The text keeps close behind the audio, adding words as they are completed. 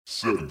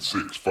Seven,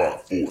 6,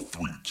 5, 4,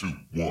 3, 2, 1.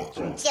 You'll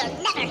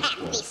never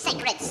have the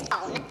sacred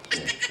stone.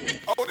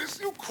 Oh, this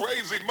you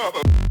crazy mother.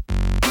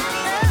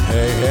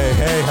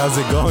 Hey, how's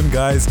it going,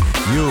 guys?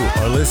 You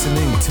are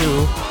listening to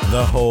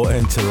The Whole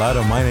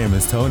Enchilada. My name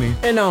is Tony.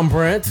 And I'm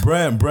Brent.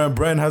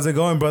 Brent, how's it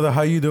going, brother?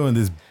 How you doing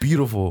this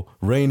beautiful,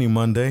 rainy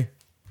Monday?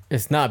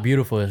 It's not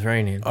beautiful, it's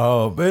raining.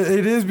 Oh, but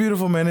it is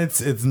beautiful, man.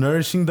 It's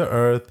nourishing the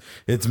earth.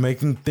 It's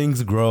making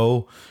things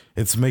grow.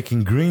 It's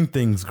making green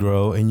things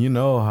grow. And you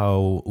know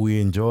how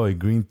we enjoy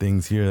green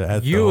things here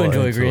at The Whole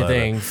enjoy green Enchilada.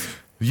 things.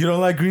 You don't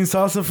like green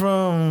salsa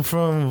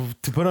from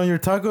to put on your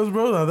tacos,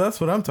 bro? Now, that's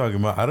what I'm talking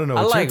about. I don't know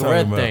I what like you're talking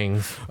red about.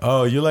 things.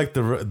 Oh, you like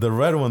the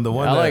red one, the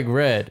one I that, like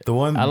red. The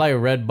one I like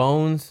red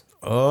bones.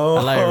 Oh,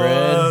 I like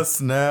red.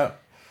 Snap.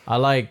 I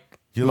like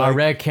You my like-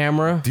 red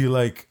camera. Do you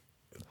like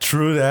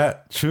True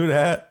that?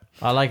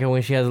 I like it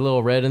when she has a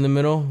little red in the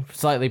middle,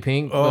 slightly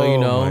pink. Oh but you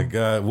know, my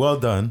god. Well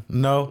done.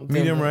 No,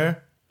 medium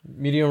rare.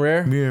 medium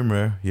rare. Medium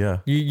rare, yeah.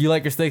 You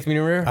like your steaks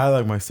medium rare? I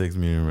like my steaks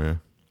medium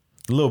rare.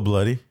 A little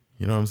bloody.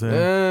 You know what I'm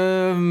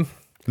saying?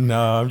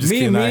 No, I'm just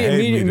kidding. I hate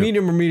medium.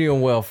 medium or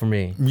medium well for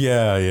me.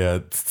 Yeah.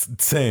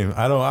 Same.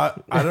 I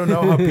don't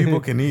know how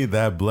people can eat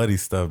that bloody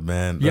stuff,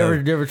 man. You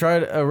ever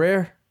tried a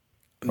rare?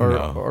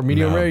 Or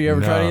medium rare? You ever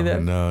tried any of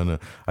that? No.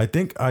 I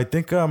think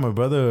my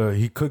brother,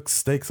 he cooks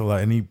steaks a lot,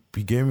 and he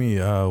gave me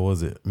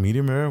was it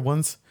medium rare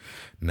once?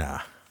 Nah,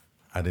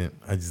 I didn't.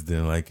 I just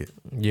didn't like it.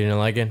 You didn't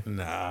like it?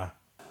 Nah,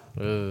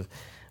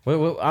 I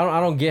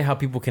don't get how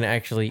people can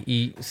actually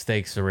eat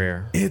steaks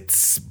rare.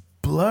 it's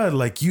blood.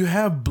 Like, you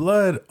have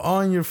blood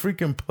on your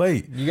freaking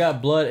plate. You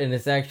got blood and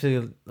it's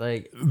actually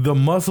like. The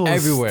muscle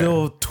Everywhere. is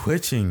still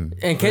twitching.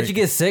 And can't you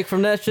get sick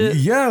from that shit?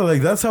 Yeah,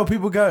 like that's how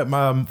people got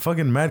my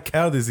fucking mad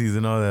cow disease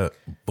and all that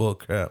bull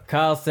crap.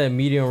 Kyle said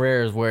medium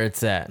rare is where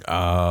it's at.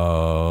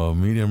 Oh,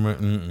 medium rare.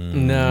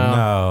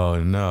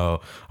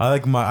 No. I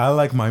like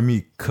my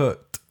meat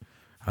cooked.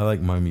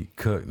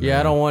 Yeah,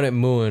 I don't want it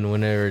mooing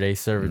whenever they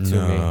serve it to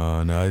me.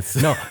 No, it's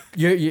No,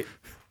 you.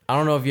 I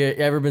don't know if you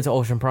ever been to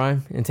Ocean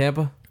Prime in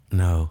Tampa,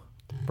 no,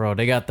 bro.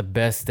 They got the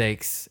best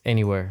steaks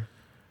anywhere.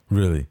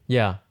 really.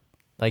 Yeah,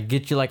 like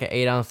get you like an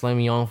 8-ounce filet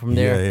mignon from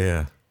there.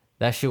 Yeah.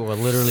 That shit will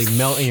literally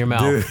melt in your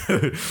mouth.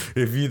 Dude,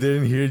 if you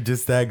didn't hear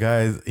just that,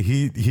 guys,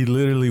 he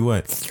literally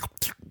went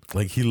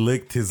like he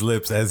licked his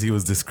lips as he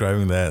was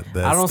describing that.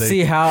 I don't steak.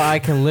 see how I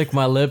can lick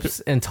my lips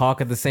and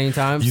talk at the same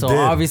time. You So did.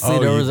 obviously Oh,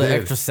 there you was an did.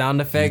 extra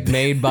sound effect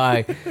made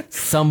by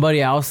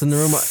somebody else in the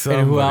room.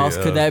 And who else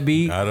could that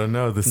be? I don't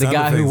know. The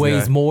guy who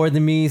weighs more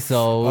than me.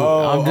 So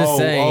I'm just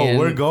saying.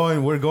 we're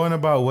going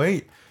about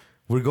weight.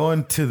 We're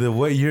going to the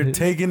weight. You're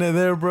taking it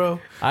there, bro.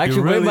 I actually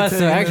You're weighed really myself.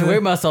 taking I it actually there?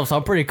 weighed myself, so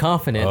I'm pretty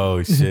confident.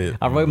 Oh shit!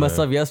 I weighed Man.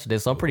 myself yesterday,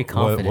 so I'm pretty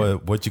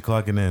confident. What you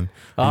clocking in?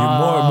 Are you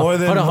more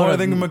than hold on.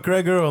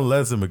 McGregor or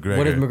less than McGregor?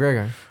 What is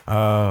McGregor?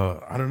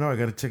 I don't know. I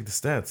gotta check the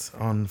stats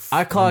on.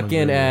 I clock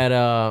in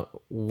McGregor. at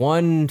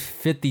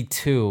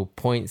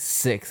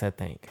 152.6, I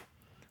think.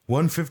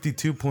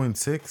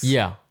 152.6.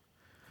 Yeah,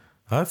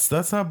 That's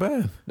not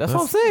bad. That's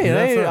what I'm saying.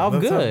 Hey, I'm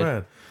that's good.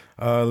 Not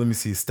bad. Let me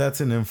see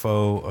stats and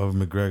info of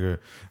McGregor.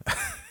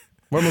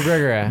 where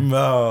McGregor at?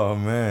 Oh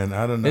man,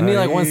 I don't know. Isn't he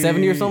like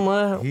 170 or something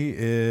like that? He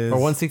is Or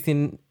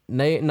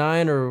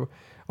 169 or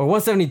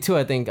 172,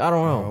 I think. I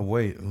don't know. Oh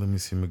wait, let me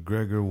see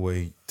McGregor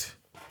weight.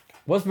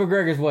 What's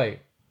McGregor's weight?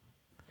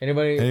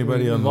 Anybody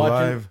On the watching?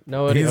 live?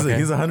 No, he's okay.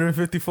 he's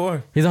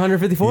 154. He's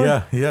 154.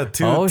 Yeah.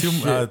 Two Oh, two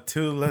shit.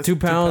 2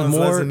 pounds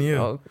more less than you.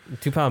 Oh,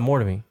 2 pounds more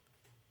to me.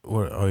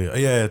 Oh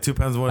yeah, 2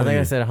 pounds more I than think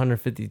you. I said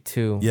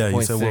 152. Yeah,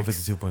 you said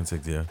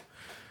 152.6. Yeah.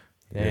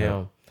 Damn.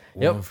 Yeah.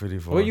 Yep.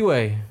 154. What you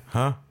weigh?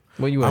 Huh?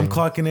 What you weigh? I'm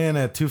clocking in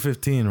at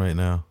 215 right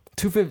now.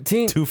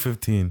 215.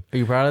 215. Are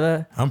you proud of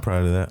that? I'm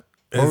proud of that.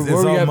 Where It's were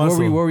all you at? muscle.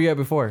 Where were you at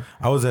before?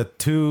 I was at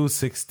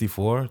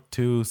 264,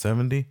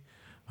 270,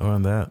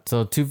 around that.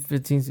 So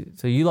 215.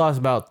 So you lost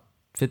about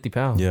 50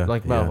 pounds. Yeah,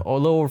 Like about yeah. a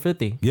little over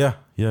 50. Yeah,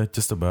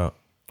 just about.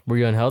 Were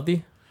you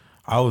unhealthy?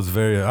 I was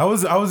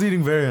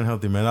eating very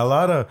unhealthy, man. A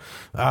lot of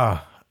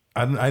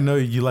I know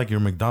you like your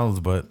McDonald's,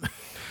 but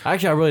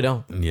Actually, I really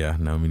don't. yeah,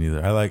 no, me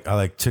neither. I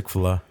like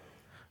Chick-fil-A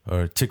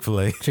or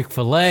Chick-fil-A.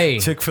 Chick-fil-A.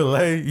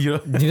 Chick-fil-A, you know.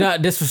 Do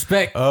not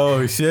disrespect.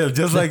 Oh shit!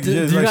 Just like do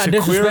just like not Shakira.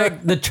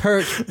 disrespect the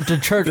church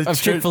The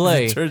of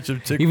Chick-fil-A. the church of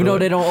Chick-fil-A. Even though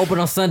they don't open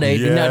on Sunday,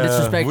 do not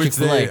disrespect which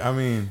Chick-fil-A. I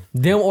mean,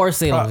 Them or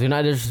Salem, do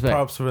not disrespect.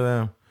 props for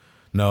them.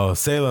 No,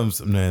 Salem's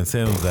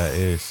that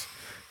ish.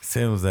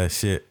 Salem's that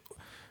shit.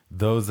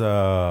 Those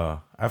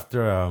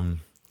after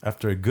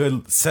a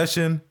good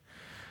session,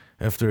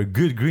 after a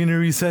good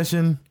greenery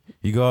session,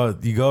 you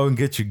go and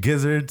get your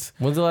gizzards.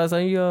 When's the last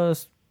time you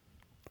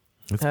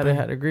It's had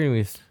a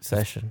greenery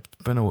session?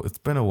 it's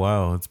been a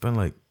while. It's been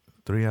like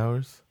 3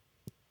 hours,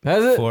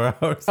 Has it? 4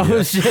 hours. Oh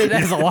yeah. shit,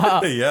 that's a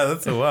while. Yeah,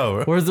 that's a while,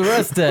 bro. Where's the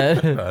rest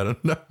at? I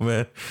don't know,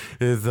 man.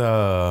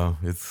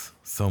 It's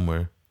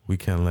somewhere. We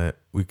can't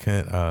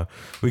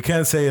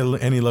say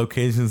any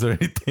locations or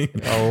anything.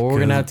 Oh, we're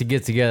gonna have to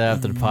get together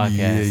after the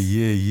podcast.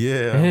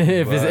 Yeah.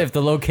 if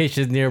the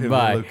location's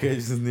nearby. If the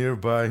location's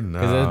nearby, no.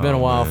 Because it's been a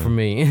while for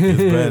me. It's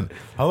been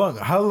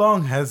how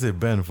long has it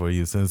been for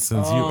you since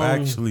you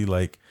actually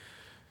like?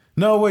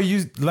 No,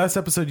 wait. Last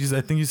episode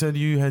I think you said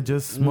you had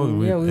just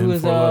smoked. Yeah, we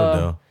was. Fort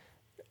Lauderdale.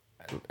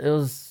 It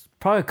was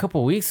probably a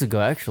couple weeks ago,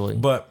 actually.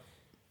 But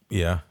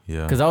yeah.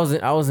 Because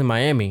I was in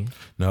Miami.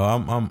 No,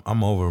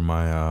 I'm over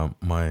my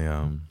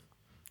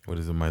what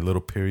is it? My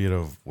little period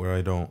of where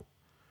I don't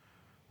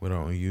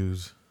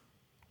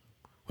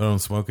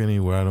smoke any,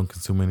 where I don't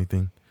consume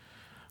anything.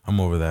 I'm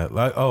over that.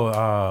 Like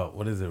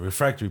what is it?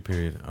 Refractory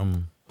period. Is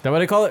that what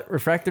they call it?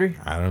 Refractory?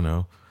 I don't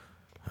know.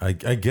 I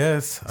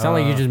guess. Sound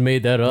like you just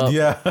made that up.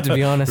 Yeah. To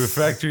be honest.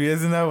 Refractory,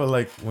 isn't that what,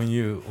 like when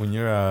you're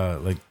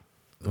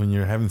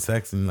having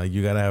sex and like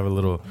you gotta have a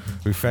little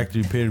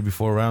refractory period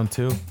before round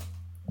 2?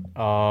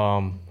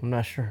 I'm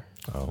not sure.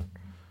 Oh.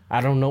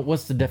 I don't know.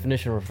 What's the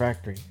definition of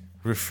refractory?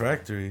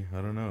 Refractory?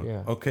 I don't know.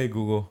 Yeah. Okay,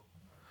 Google.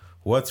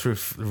 What's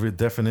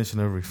definition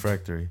of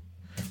refractory?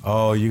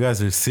 Oh, you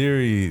guys are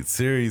Siri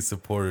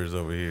supporters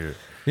over here.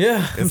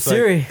 Yeah, I'm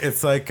Siri.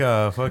 It's like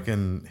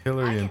fucking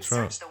Hillary and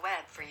Trump. Search the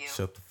web for you.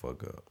 Shut the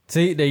fuck up.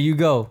 See, there you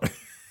go.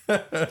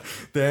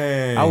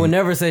 Dang. I would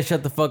never say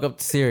shut the fuck up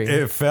to Siri.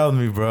 It failed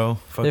me, bro.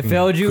 It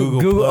failed you?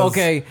 Google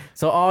okay,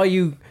 so all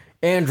you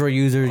Android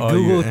users,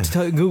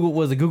 Google,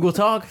 was it Google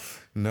Talk?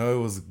 No,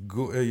 it was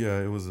Google.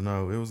 Yeah, it was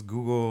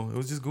Google. It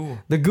was just Google.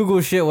 The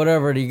Google shit,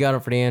 whatever that you got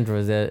it for the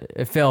Androids, that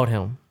it failed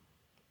him.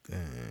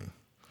 Dang.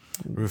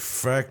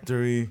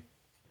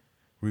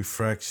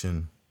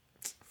 Refraction.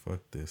 Fuck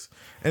this.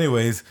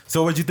 Anyways,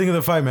 so what'd you think of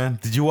the fight, man?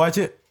 Did you watch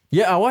it?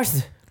 Yeah, I watched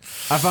it.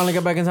 I finally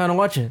got back in time to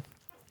watch it.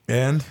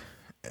 And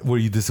were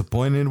you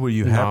disappointed? Were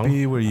you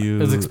happy? Were you?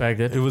 It was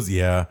expected. It was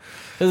It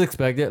was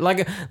expected.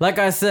 Like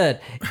I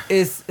said,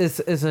 it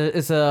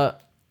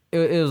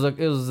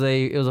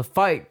was a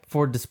fight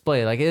for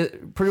display. Like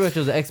it pretty much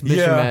was an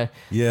exhibition match.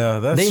 Yeah,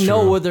 that's They true.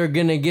 know what they're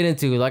gonna get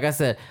into. Like I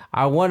said,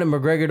 I wanted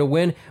McGregor to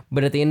win,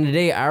 but at the end of the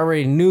day, I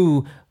already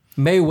knew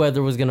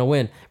Mayweather was gonna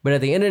win. But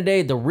at the end of the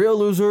day, the real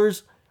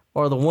losers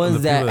are the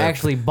ones that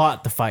actually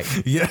bought the fight.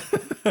 Yeah.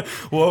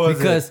 What was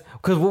because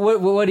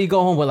what did he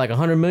go home with, like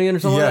 100 million or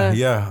something? Yeah, like that?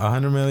 yeah,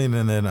 100 million,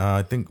 and then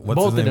I think Both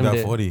his of name them got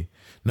did. 40.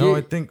 No, Yeah.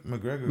 I think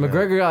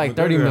McGregor got like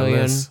 30 McGregor got million.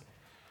 less.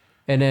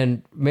 And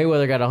then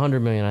Mayweather got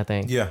 100 million, I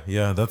think.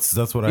 Yeah, that's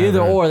what I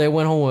Either heard. or, they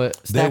went home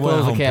with stack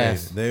loads of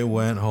cash. They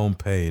went home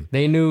paid.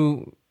 They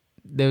knew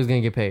they was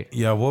gonna get paid.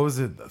 Yeah, what was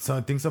it? So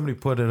I think somebody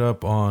put it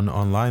up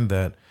online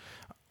that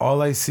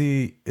all I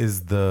see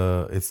is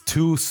it's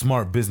two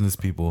smart business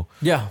people.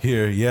 Yeah.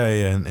 Here, yeah,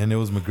 and it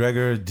was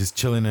McGregor just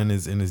chilling in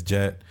his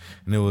jet,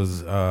 and it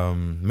was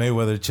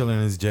Mayweather chilling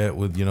in his jet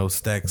with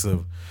stacks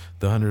of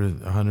the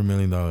 $100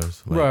 million. Like,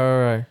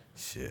 Right.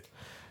 Shit.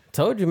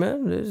 Told you,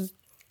 man.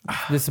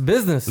 It's a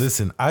business.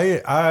 Listen,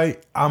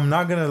 I'm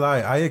not gonna lie.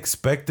 I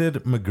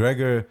expected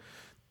McGregor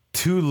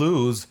to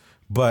lose,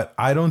 but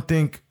I didn't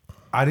think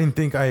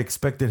I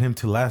expected him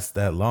to last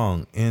that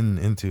long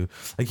into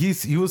like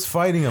he was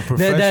fighting a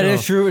professional. That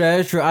is true.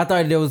 I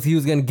thought he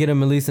was gonna get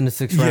him at least in the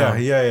 6th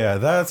round. Yeah.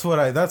 That's what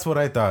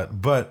I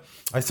thought. But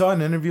I saw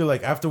an interview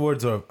like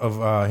afterwards of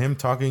him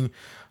talking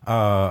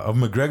of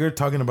McGregor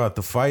talking about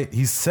the fight.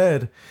 He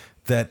said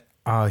that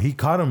he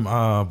caught him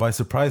by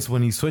surprise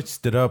when he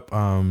switched it up.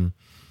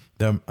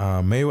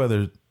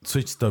 Mayweather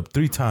switched up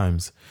 3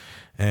 times,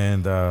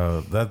 and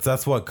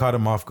that's what caught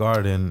him off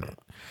guard. And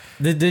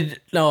I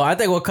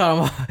think what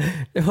caught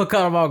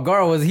him off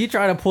guard was he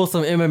tried to pull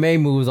some MMA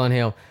moves on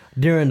him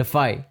during the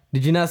fight.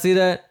 Did you not see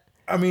that?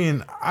 I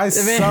mean, I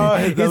saw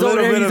he's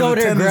over there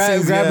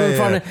grabbing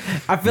trying to.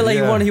 I feel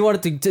like he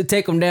wanted to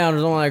take him down or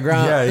something like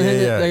ground.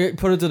 Yeah.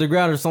 Put him to the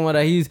ground or something like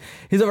that.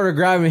 He's over there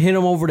grabbing, hit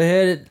him over the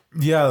head.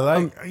 Yeah,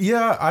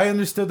 I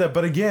understood that,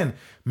 but again,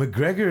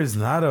 McGregor is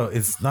not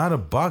a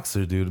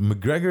boxer, dude.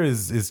 McGregor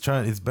is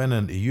trying. It's been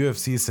in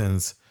UFC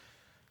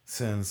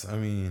since. I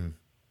mean,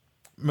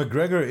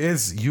 McGregor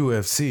is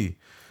UFC,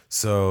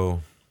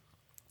 so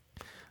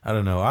I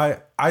don't know.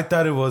 I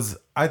thought it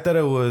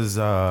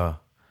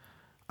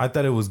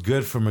was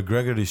good for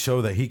McGregor to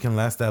show that he can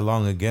last that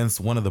long against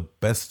one of the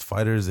best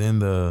fighters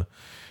and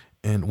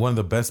one of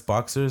the best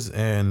boxers,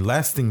 and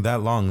lasting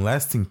that long,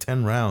 lasting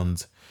 10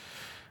 rounds.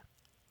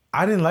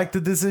 I didn't like the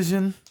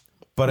decision,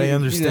 but I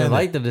understand. You didn't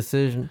like the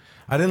decision.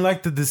 I didn't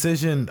like the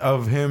decision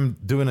of him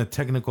doing a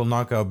technical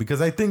knockout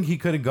because I think he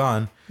could have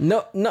gone.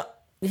 No,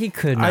 he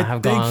could not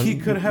have gone. I think he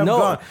could have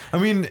gone. I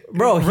mean,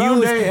 bro,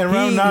 round 8 and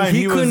round 9,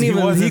 he couldn't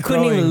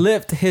even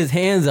lift his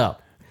hands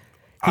up.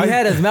 He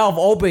had his mouth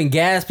open,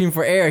 gasping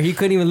for air. He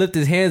couldn't even lift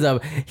his hands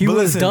up. He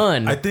was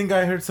done. I think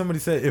I heard somebody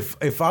say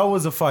if I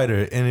was a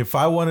fighter and if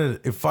I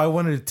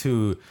wanted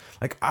to,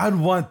 like, I'd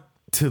want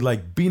to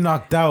like be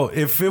knocked out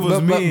if it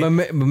was me. But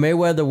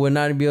Mayweather would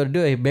not be able to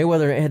do it.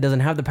 Mayweather doesn't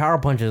have the power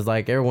punches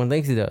like everyone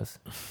thinks he does.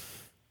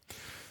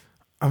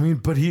 I mean,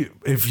 but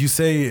if you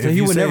say, So if he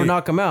you would say, never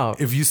knock him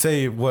out. If you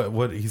say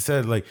what he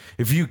said, like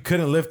if you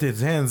couldn't lift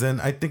his hands,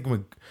 then I think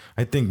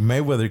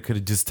Mayweather could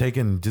have just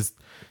taken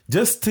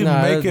just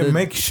to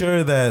make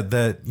sure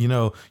that you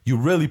know you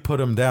really put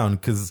him down,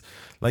 because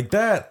like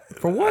that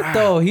For what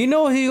though? He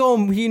know he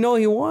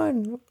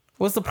won.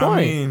 What's the point?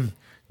 I mean,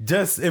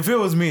 just if it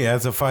was me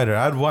as a fighter,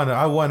 I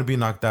want to be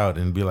knocked out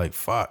and be like,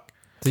 fuck.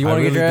 So you want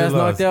to get your ass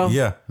knocked out?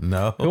 Yeah,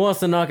 no. Who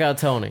wants to knock out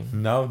Tony?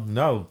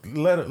 No.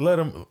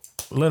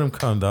 Let him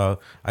come,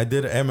 dog. I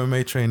did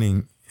MMA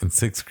training in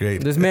 6th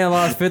grade. This man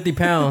lost 50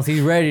 pounds.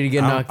 He's ready to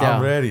get knocked out.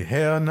 I'm ready.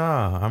 Hell no,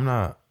 I'm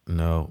not.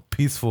 No,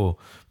 peaceful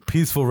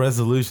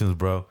resolutions,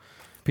 bro.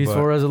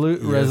 Peaceful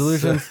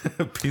resolutions.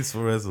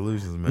 Peaceful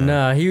resolutions, man.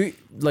 Nah, he,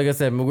 like I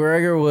said,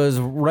 McGregor was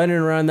running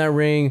around that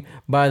ring.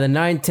 By the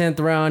 9th,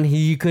 10th round,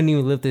 he couldn't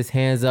even lift his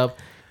hands up.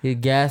 He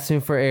gasping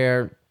for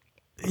air.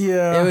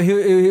 Yeah,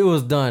 he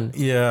was done.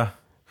 Yeah,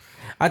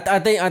 I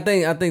think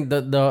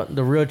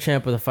the real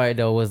champ of the fight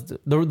though was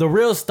the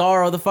real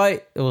star of the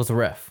fight. It was the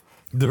ref.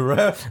 The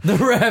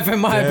ref, in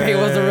my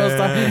opinion, was the real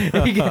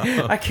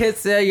star. I can't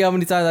say how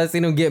many times I've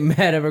seen him get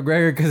mad at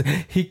McGregor because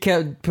he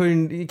kept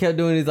doing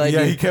these like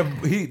he kept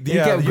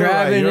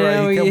grabbing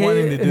him. He kept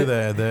wanting to do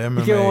that. The MMA.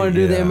 He kept wanting to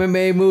do the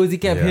MMA moves. He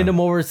kept hitting him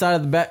over the side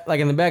of the back, like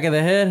in the back of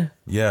the head.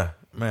 Yeah,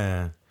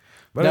 man.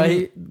 But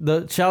No,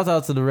 the shout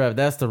out to the ref.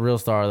 That's the real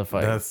star of the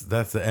fight.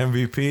 That's the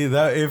MVP.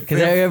 That if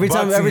every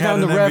time the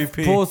ref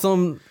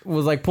MVP,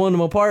 was like pulling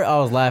them apart, I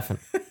was laughing.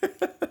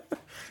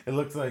 it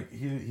looks like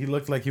he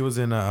looked like he was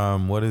in a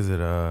what is it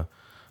a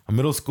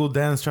middle school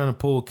dance trying to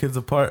pull kids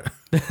apart.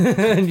 They're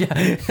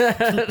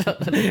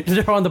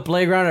on the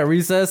playground at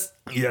recess.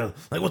 Yeah,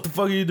 like what the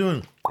fuck are you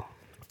doing?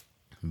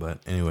 But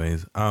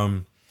anyways,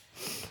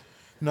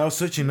 now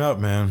switching up,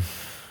 man.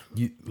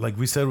 Like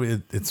we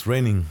said, it's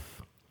raining.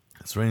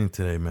 It's raining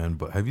today, man.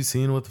 But have you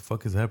seen what the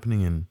fuck is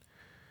happening in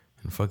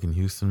fucking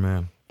Houston,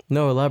 man?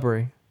 No,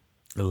 elaborate.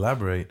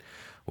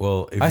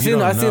 Well, if I you don't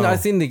know, I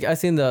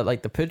seen the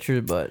like the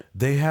pictures, but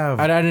they have.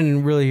 I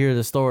didn't really hear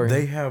the story.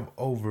 They have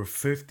over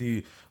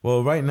 50.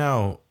 Well, right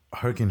now,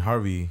 Hurricane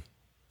Harvey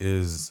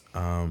is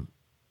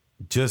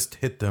just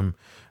hit them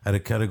at a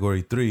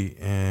Category 3,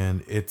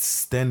 and it's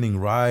standing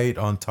right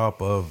on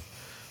top of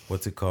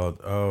what's it called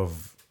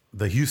of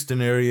the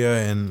Houston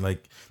area and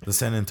like the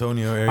San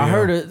Antonio area. I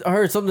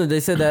heard something. They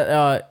said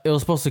that it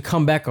was supposed to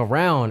come back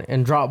around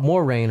and drop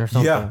more rain or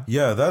something.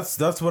 Yeah,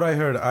 that's what I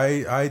heard.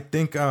 I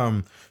think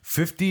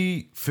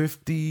 50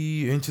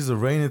 inches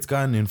of rain it's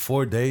gotten in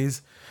 4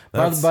 days.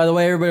 By the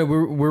way, everybody,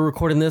 we're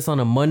recording this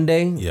on a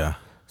Monday. Yeah.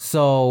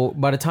 So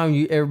by the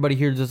time everybody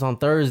hears this on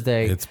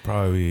Thursday, it's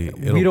probably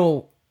we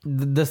don't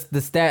the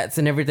stats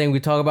and everything we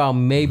talk about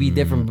may be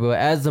different, but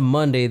as of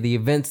Monday, the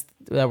events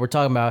that we're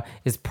talking about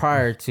is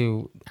prior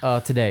to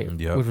today,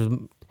 which was,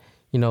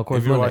 of course,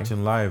 if you're Monday.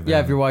 watching live,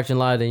 if you're watching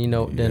live, then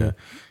then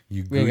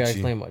you we ain't gotta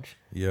explain much.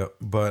 Yeah,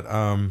 but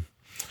I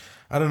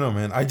don't know,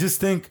 man. I just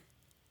think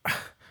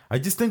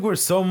we're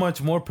so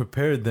much more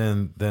prepared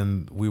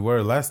than we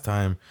were last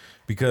time,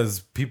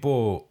 because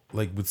people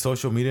like with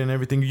social media and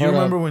everything. You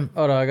remember when?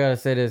 Hold on, I gotta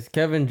say this.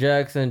 Kevin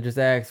Jackson just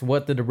asked,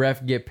 "What did the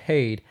ref get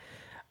paid?"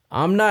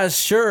 I'm not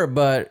sure,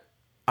 but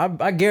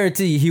I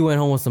guarantee you he went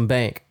home with some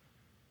bank.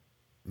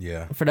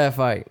 Yeah. For that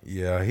fight.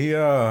 Yeah, he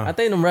I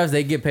think them refs,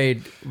 they get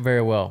paid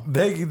very well.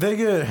 They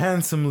get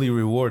handsomely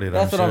rewarded.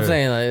 That's I'm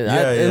saying. Like,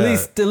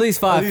 at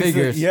least five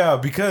figures. Yeah,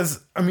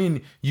 because I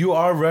mean, you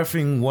are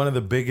reffing one of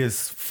the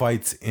biggest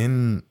fights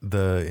in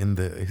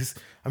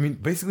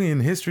basically in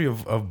the history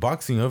of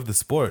boxing, of the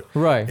sport.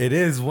 Right. It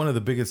is one of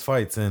the biggest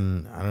fights,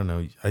 and I don't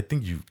know. I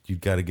think you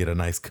got to get a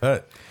nice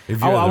cut.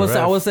 If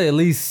I would say at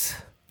least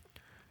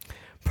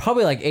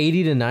probably like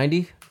 80 to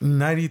 90.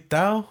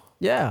 90,000?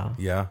 Yeah.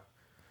 Yeah.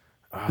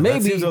 Maybe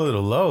that seems a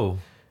little low.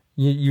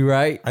 You're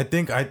right. I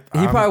think he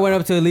probably went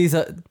up to at least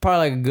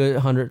probably like a good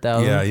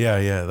 100,000.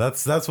 Yeah.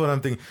 That's what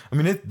I'm thinking. I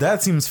mean,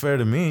 that seems fair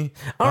to me.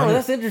 Oh,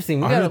 that's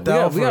interesting. We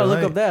gotta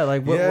look up that.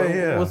 Like,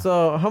 what's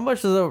how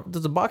much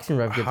does a boxing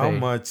ref get paid? How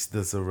much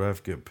does a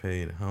ref get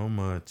paid? How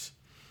much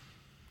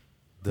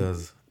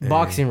does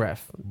boxing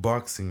ref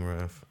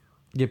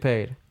get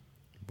paid?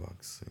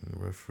 Boxing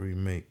referee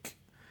make.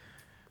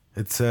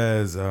 It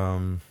says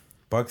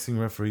boxing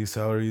referee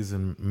salaries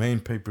and main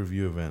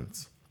pay-per-view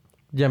events.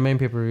 Yeah, main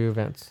pay-per-view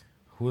events.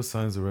 Who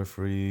assigns the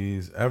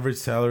referees? Average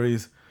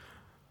salaries.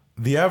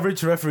 The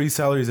average referee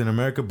salaries in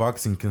American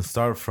boxing can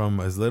start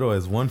from as little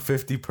as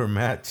 $150 per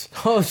match.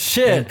 Oh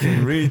shit! And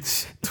can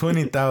reach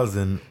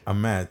 $20,000 a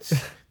match.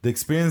 The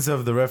experience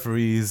of the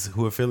referees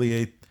who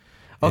affiliate.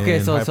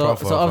 Okay, so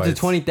up to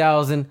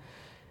 20,000.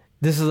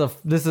 This is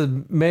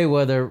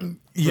Mayweather.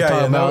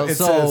 It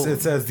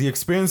says the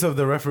experience of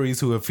the referees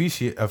who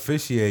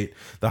officiate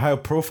the high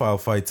profile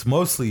fights,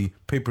 mostly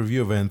pay-per-view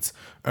events,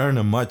 earn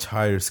a much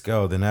higher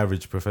scale than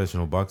average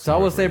professional boxing. So I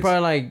would say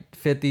probably like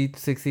 50,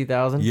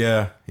 60,000.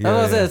 Yeah.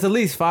 I said it's at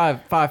least five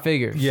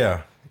figures.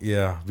 Yeah.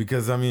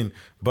 Because under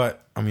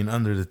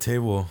the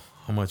table,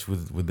 How much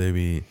would they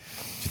be? Do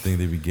you think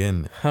they'd be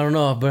getting? I don't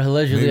know, but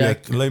allegedly,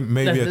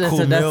 Maybe a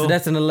cool meal.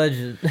 That's an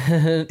alleged.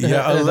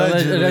 Yeah,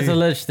 allegedly. That's an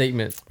alleged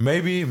statement.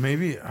 Maybe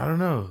I don't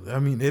know. I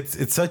mean,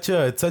 it's such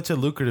a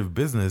lucrative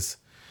business.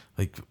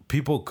 Like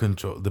people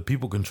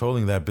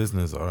controlling that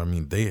business are. I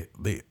mean,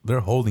 they're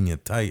holding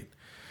it tight.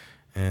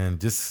 And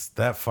just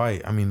that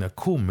fight, I mean, a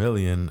cool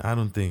million. I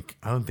don't think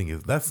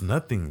that's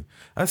nothing.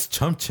 That's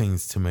chump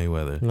change to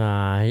Mayweather.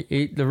 Nah,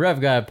 the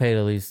ref got paid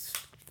at least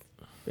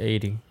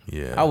 80.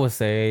 Yeah, I would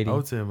say 80. I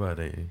would say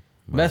about 80.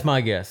 That's my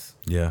guess.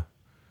 Yeah,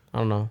 I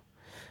don't know,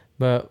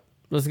 but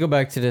let's go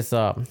back to this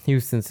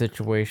Houston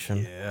situation.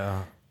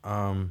 yeah.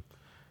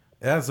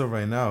 As of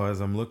right now,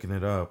 as I'm looking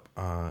it up,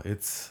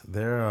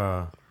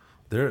 they're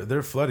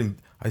flooding.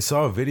 I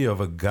saw a video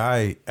of a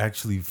guy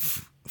actually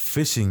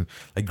fishing,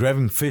 like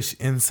grabbing fish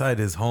inside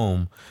his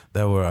home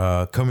that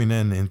were coming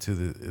into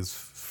his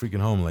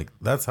freaking home. Like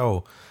that's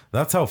how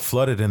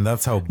flooded and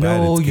that's how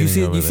bad. No, it's you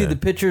see the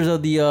pictures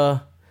of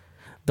the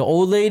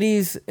old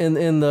ladies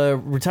in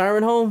the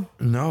retirement home.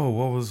 No,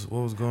 what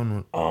was going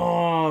on?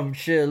 Oh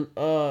shit!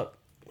 Hold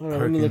on,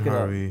 let me look it up.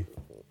 Harvey.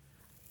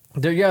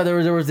 There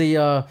was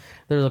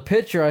a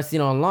picture I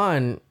seen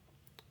online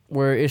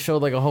where it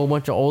showed like a whole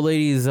bunch of old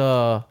ladies in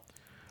a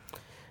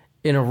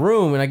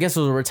room, and I guess it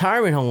was a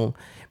retirement home,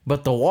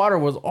 but the water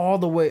was all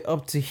the way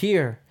up to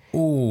here.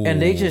 Ooh.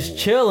 And they just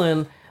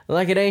chilling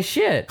like it ain't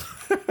shit.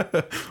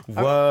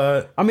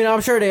 What? I mean,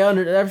 I'm sure they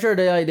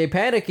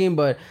panicking,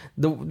 but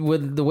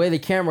with the way the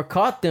camera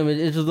caught them, it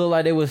just looked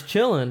like they was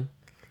chilling.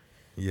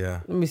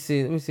 Yeah. Let me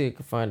see if I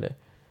can find it.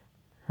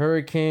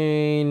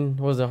 Hurricane,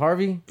 was it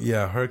Harvey?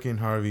 Yeah, Hurricane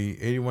Harvey.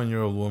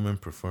 81-year-old woman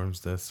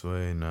performs this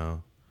way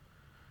now.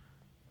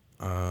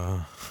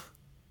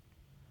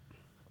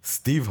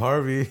 Steve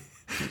Harvey.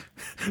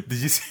 Did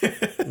you see?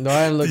 No,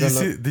 I didn't look.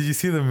 Did you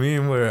see the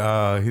meme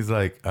where he's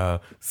like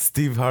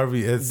Steve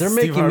Harvey? They're Steve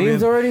making Harvey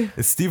memes already.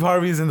 Steve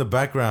Harvey's in the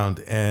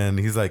background, and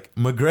he's like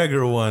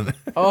McGregor won.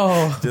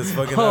 Oh, just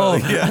fucking.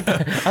 Yeah.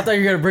 I thought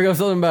you were gonna bring up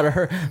something about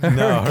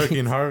No,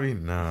 Hurricane Harvey.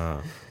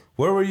 No.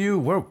 Where were you?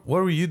 What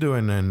were you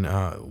doing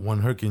when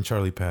Hurricane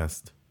Charlie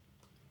passed?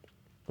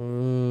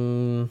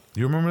 You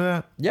remember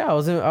that? Yeah, I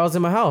was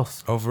in my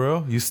house. Oh, for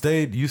real? You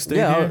stayed here?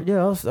 We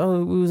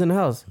was in the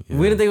house. Yeah.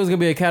 We didn't think it was gonna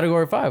be a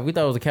Category 5. We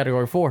thought it was a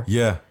Category 4.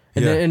 Yeah.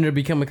 And then it ended up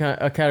becoming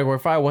a Category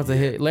 5 once it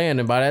hit land,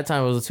 and by that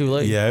time it was too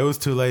late. Yeah, it was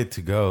too late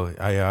to go.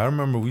 I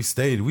remember we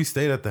stayed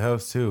at the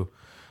house too,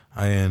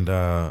 and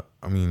I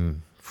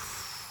mean,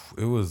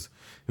 it was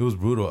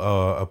brutal.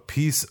 A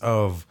piece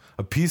of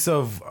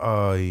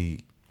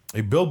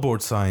a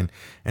billboard sign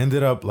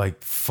ended up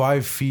like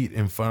 5 feet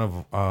in front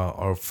of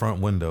our front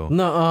window.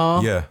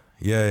 No.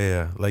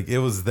 Yeah. Like it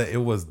was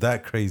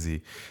that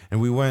crazy.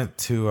 And we went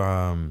to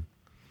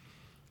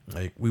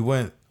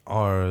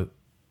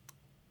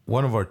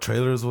one of our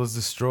trailers was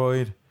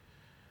destroyed.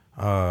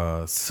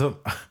 A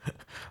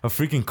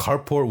freaking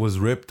carport was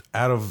ripped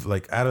out of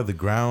the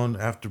ground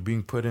after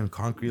being put in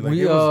concrete. Like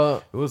it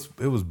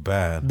was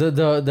bad.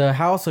 The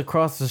house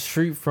across the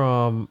street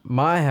from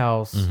my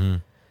house. Mm-hmm.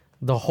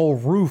 The whole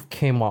roof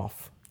came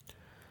off.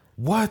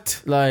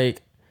 What?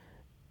 Like,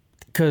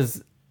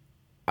 cause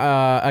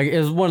it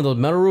was one of those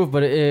metal roofs,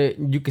 but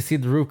you could see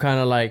the roof kind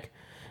of like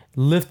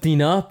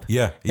lifting up.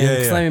 Yeah.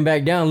 Slamming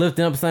back down,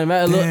 lifting up, slamming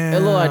back.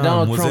 It looked like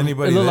Donald Trump. It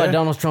looked like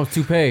Donald Trump's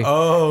toupee.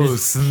 Oh,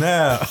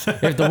 snap!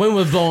 If the wind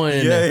was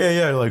blowing.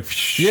 Yeah. Like.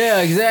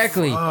 Yeah,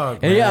 exactly.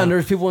 Fuck, and man. and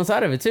there's people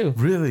inside of it too.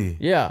 Really?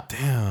 Yeah.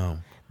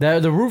 Damn.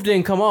 The roof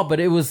didn't come off,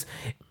 but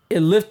it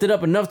lifted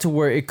up enough to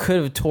where it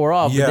could have tore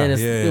off, but then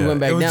it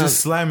went back down. It was just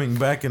slamming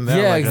back and down.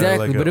 Yeah,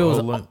 exactly. But it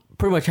was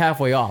pretty much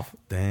halfway off.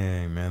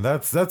 Dang, man,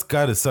 that's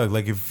gotta suck.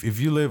 Like if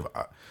you live,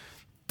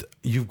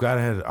 you've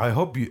gotta have. I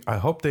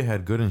hope they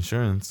had good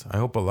insurance. I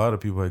hope a lot of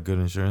people had good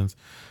insurance.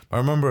 I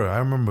remember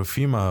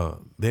FEMA,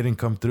 they didn't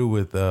come through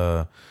with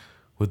the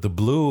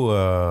blue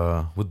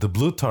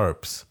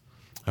tarps.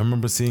 I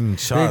remember seeing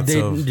shots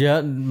of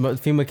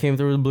FEMA came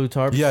through with the blue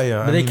tarps.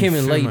 Yeah. But they came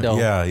in late though.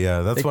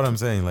 Yeah. That's what I'm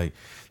saying. Like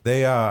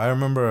they, I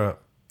remember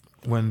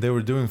when they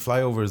were doing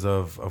flyovers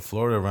of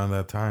Florida around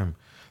that time.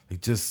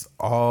 Like just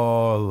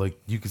all like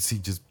you could see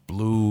just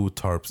blue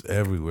tarps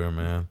everywhere,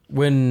 man.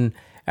 When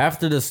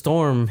after the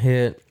storm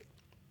hit,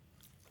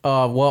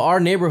 our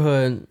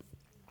neighborhood,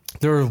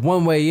 there was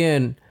one way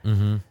in.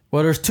 Mm-hmm.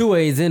 Well, there's 2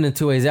 ways in and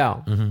 2 ways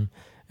out. Mm-hmm.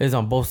 It's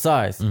on both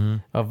sides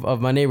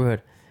of my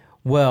neighborhood.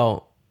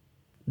 Well,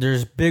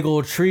 there's big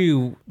old trees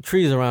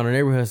around the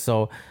neighborhood,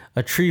 so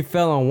a tree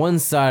fell on one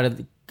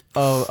side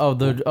of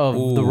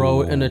the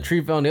road, and a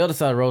tree fell on the other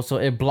side of the road, so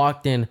it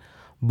blocked in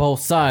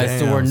both sides.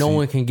 Damn, to where no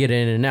one can get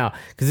in and out,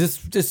 because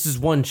this is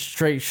one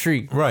straight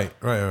street. Right.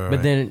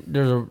 But then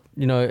there's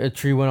a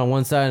tree went on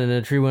one side and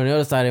a tree went on the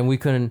other side, and we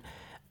couldn't.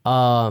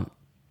 No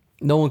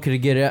one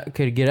could get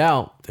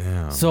out.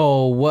 Damn.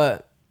 So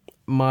what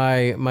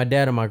my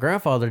dad and my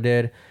grandfather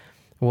did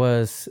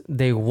was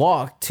they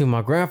walked to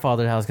my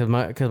grandfather's house,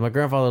 because my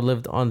grandfather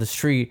lived on the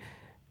street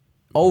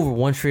over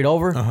one street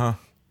over.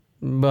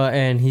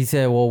 and he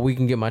said, well, we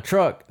can get my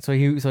truck. So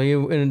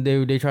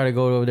they tried to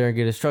go over there and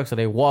get his truck. So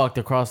they walked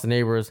across the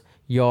neighbor's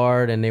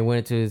yard and they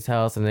went to his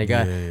house and they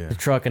got the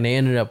truck and they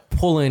ended up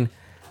pulling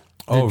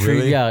the tree.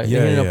 Really? Yeah, they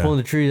ended up pulling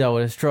the trees out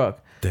with his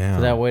truck. Damn.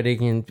 So that way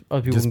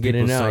other people can get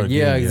in and out.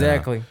 Yeah,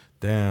 exactly.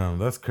 Damn,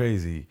 that's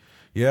crazy.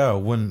 Yeah,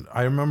 when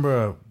I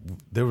remember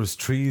there was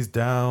trees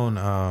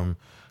down,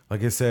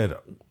 like I said,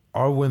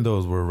 our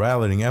windows were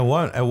rattling. At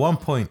one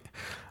point,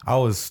 I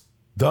was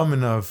dumb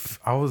enough.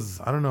 I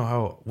don't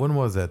know when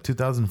was that?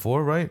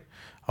 2004, right?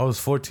 I was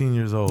 14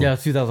 years old. Yeah,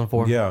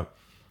 2004. Yeah.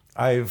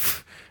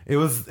 It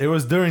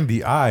was during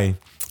the eye.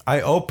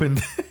 I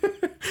opened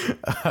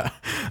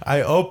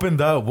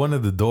up one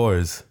of the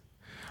doors.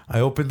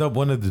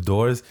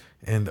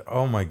 And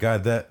oh my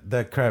God,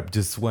 that crap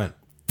just went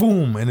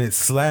boom, and it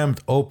slammed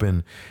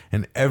open,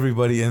 and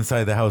everybody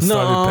inside the house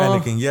started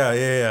panicking.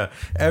 Yeah.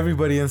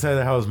 Everybody inside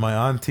the house,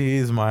 my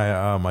aunties,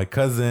 my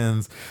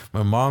cousins,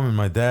 my mom and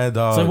my dad.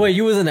 So wait,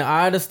 you was in the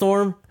eye of the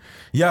storm?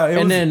 Yeah,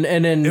 then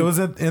it was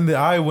in the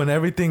eye when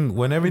everything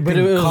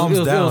calms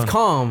down. It was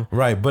calm,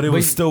 right? But it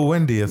was still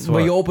windy as well.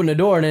 But you opened the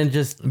door and then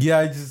just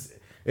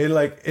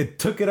it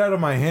took it out of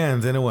my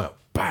hands and it went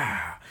bah.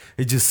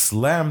 It just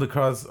slammed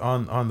across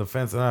on the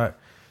fence, and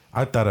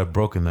I thought I'd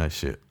broken that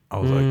shit. I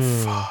was like,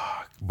 fuck.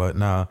 But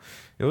nah,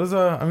 it was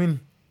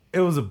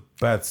a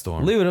bad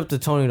storm. Leave it up to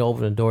Tony to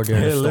open the door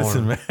during the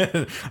storm. Listen,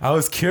 man, I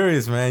was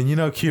curious, man. You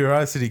know,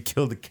 curiosity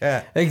killed the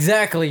cat.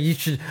 Exactly. You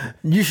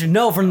should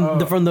know from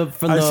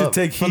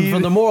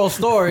the moral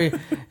story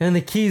and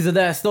the keys of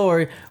that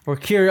story, where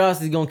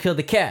curiosity is gonna kill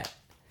the cat.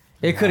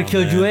 It could have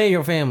killed you and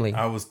your family.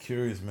 I was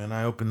curious, man.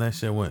 I opened that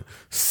shit, went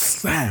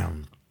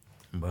slam.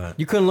 But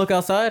you couldn't look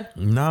outside?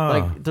 No,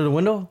 like through the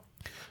window.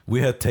 We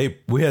had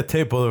tape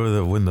all over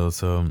the window,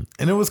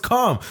 and it was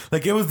calm.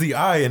 Like it was the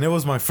eye, and it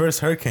was my first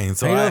hurricane.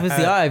 So I know if it's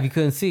the eye if you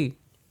couldn't see.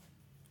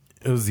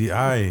 It was the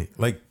eye,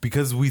 like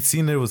because we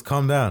seen it was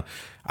calmed down.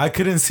 I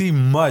couldn't see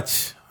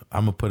much.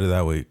 I'm gonna put it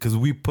that way because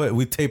we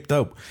taped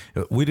up.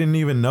 We didn't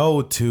even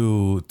know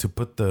to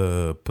put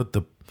the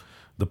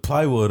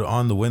plywood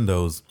on the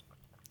windows.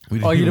 You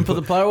didn't put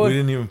the plywood? We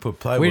didn't even put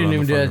plywood. We didn't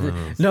on even the do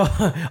that.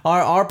 No,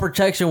 our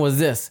protection was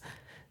this: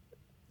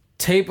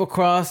 tape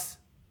across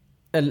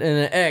and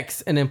an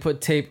X, and then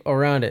put tape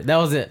around it. That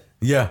was it.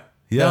 Yeah.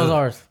 That was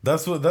ours.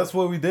 That's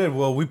what we did.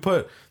 Well, we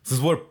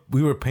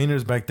were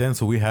painters back then,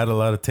 so we had a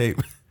lot of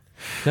tape.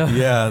 No.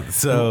 Yeah,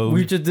 so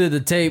we just did the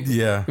tape.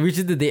 Yeah, we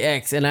just did the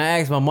X, and I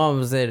asked my mom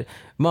and said,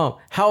 "Mom,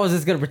 how is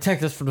this gonna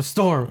protect us from the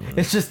storm?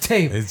 It's just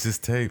tape. It's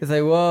just tape." It's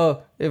like,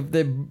 well, if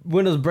the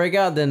windows break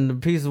out, then the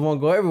pieces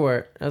won't go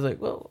everywhere. I was like,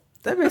 well,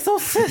 that makes no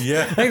sense.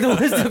 Yeah, like the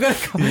wind's still gonna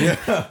come.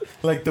 Yeah,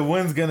 like the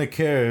wind's gonna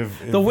care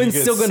if the wind's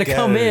still gonna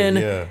come in.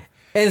 Yeah.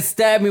 And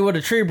stab me with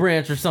a tree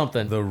branch or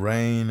something. The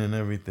rain and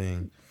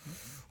everything.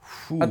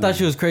 Whew. I thought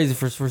she was crazy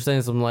for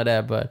saying something like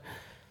that, but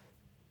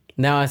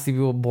now I see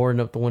people boarding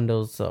up the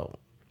windows, so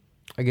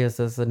I guess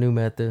that's a new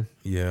method.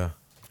 Yeah.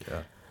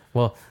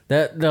 Well,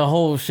 the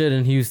whole shit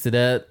in Houston,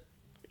 that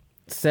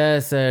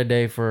sad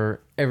day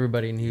for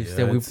everybody in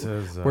Houston.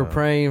 Yeah, we're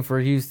praying for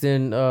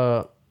Houston.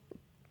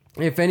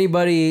 If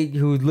anybody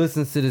who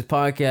listens to this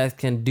podcast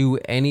can do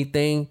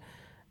anything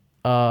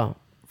for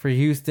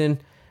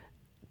Houston,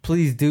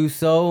 please do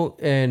so.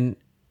 And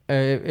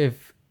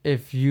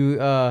if you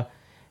have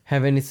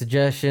any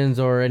suggestions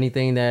or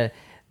anything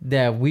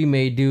that we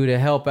may do to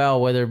help out,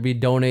 whether it be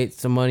donate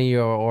some money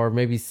or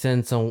maybe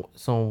send some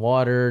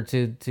water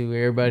to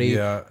everybody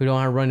who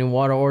don't have running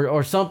water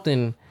or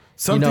something.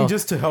 Something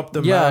just to help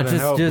them out.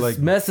 Just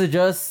message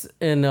us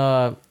and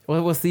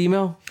what's the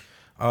email?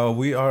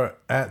 We are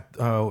at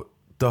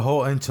the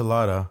whole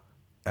enchilada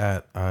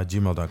at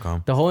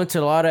gmail.com. The whole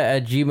enchilada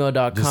at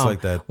gmail.com. Just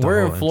like that.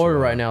 We're in Florida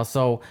right now,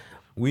 so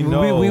we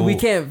know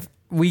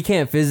we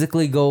can't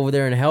physically go over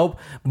there and help,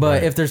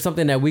 but if there's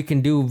something that we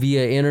can do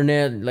via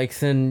internet, like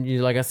send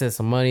you, like I said,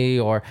 some money,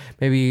 or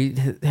maybe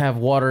have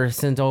water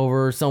sent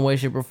over some way,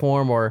 shape, or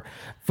form, or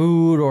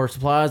food or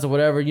supplies or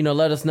whatever,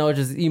 let us know.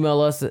 Just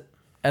email us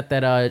at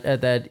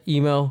that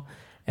email,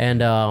 and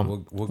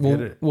we'll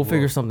get it. We'll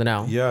figure something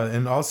out. Yeah,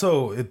 and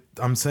also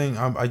I'm saying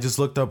I just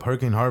looked up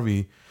Hurricane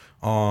Harvey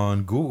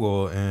on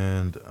Google,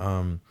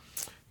 and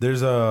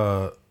there's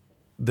a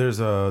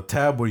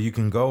tab where you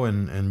can go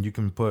and you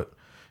can put.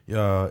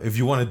 If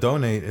you want to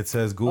donate, it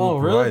says Google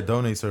provide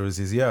donate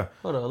services. Yeah.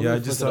 Hold on, I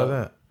just saw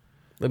that.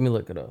 Let me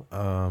look it up.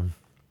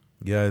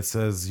 Yeah, it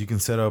says you can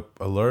set up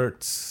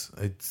alerts.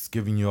 It's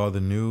giving you all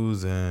the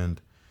news,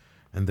 and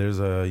there's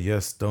a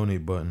yes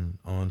donate button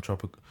on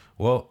Tropical.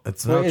 Well,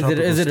 it's not.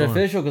 Is it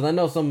official? Because I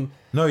know some.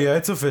 No, yeah,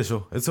 it's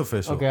official. It's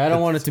official. Okay, I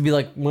don't want it to be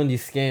like one of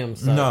these scams.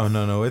 Sites.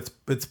 No.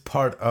 It's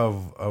part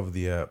of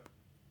the app.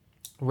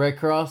 Red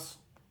Cross,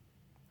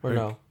 or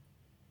no?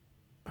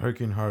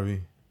 Hurricane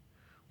Harvey.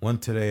 One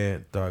today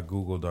at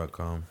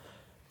 .google.com.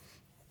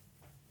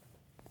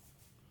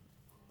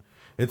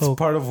 It's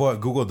part of what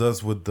Google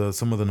does with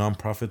some of the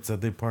nonprofits that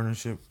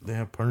they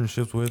have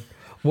partnerships with.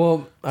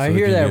 Well, I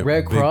hear that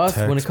Red Cross,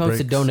 when it comes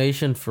to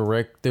donation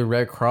for the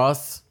Red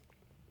Cross,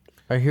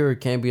 I hear it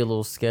can be a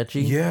little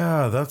sketchy.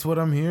 Yeah, that's what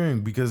I'm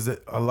hearing because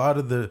a lot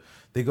of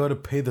they go to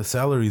pay the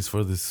salaries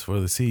for the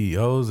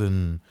CEOs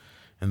and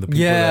the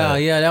people.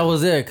 That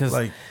was it. Because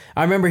like,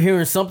 I remember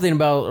hearing something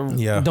about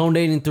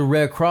donating through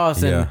Red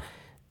Cross, and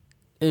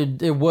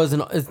it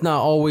wasn't. It's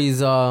not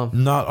always.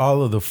 Not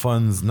all of the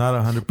funds. Not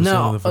 100%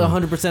 of the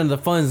funds. 100% of the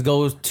funds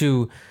goes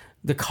to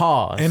the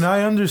cause. And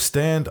I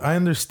understand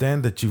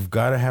that you've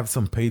got to have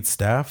some paid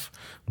staff,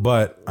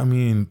 but I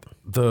mean,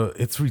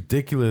 it's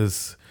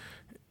ridiculous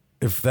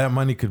if that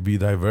money could be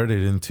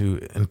diverted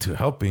into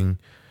helping.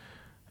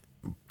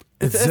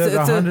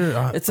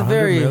 It's a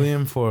very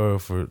million for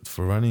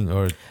running,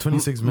 or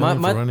 26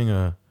 million for running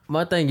a.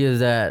 My thing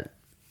is that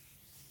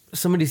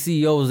some of these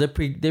CEOs,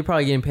 they're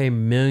probably getting paid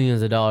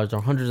millions of dollars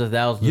or hundreds of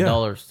thousands of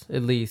dollars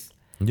at least.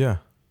 Yeah.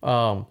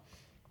 Through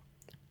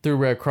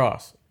Red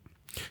Cross.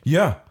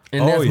 Yeah.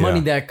 And that's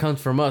money that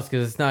comes from us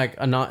because it's not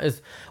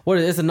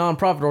it's a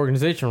non-profit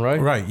organization, right?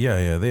 Right.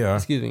 Yeah. They are.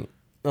 Excuse me.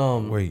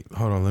 Wait.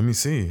 Hold on. Let me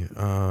see.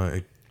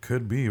 It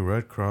could be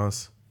Red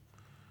Cross.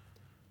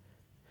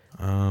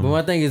 But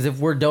my thing is, if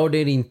we're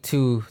donating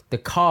to the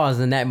cause,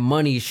 then that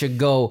money should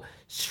go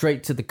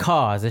straight to the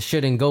cause. It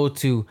shouldn't go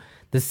to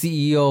the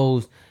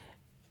CEOs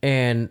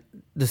and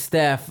the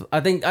staff. I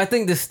think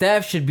the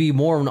staff should be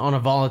more on a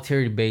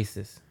voluntary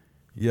basis.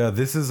 Yeah,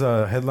 this is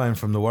a headline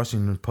from the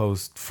Washington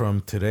Post from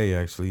today,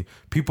 actually.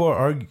 People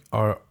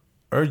are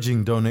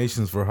urging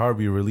donations for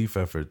Harvey relief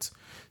efforts,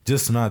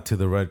 just not to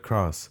the Red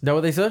Cross. Is that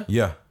what they said?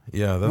 Yeah.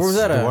 That's Where was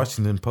that the at?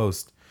 Washington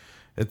Post.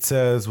 It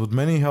says, with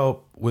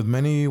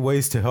many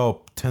ways to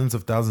help, tens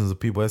of thousands of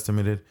people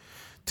estimated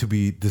to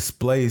be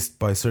displaced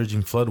by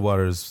surging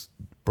floodwaters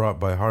brought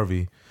by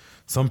Harvey,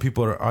 some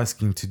people are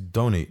asking to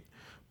donate,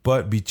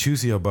 but be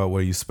choosy about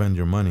where you spend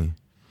your money.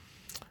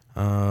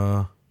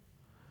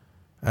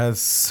 As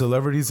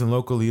celebrities and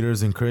local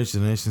leaders encourage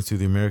donations to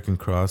the American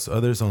Cross,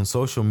 others on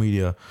social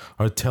media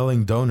are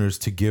telling donors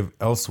to give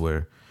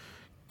elsewhere,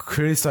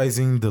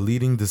 criticizing the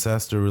leading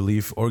disaster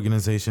relief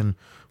organization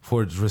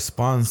for its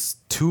response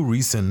to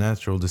recent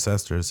natural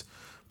disasters,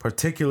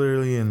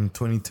 particularly in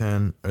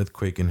 2010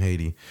 earthquake in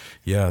Haiti.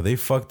 Yeah, they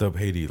fucked up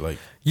Haiti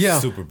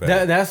super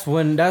bad. That's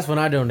when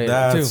I donated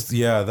too.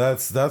 Yeah,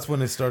 that's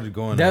when it started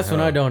going. That's when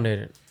I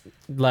donated.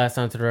 Last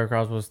time to the Red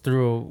Cross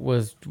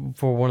was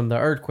for one of the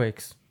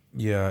earthquakes.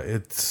 Yeah,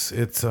 it's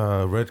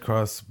Red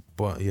Cross.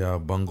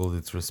 Bungled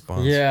its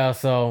response. Yeah,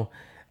 so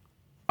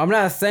I'm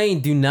not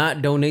saying do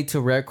not donate to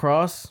Red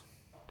Cross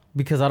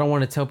because I don't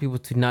want to tell people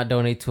to not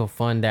donate to a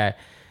fund that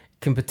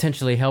can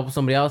potentially help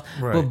somebody else.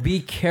 Right. But be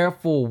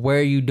careful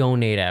where you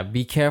donate at.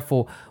 Be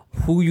careful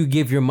who you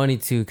give your money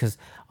to, because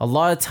a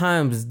lot of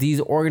times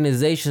these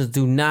organizations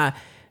do not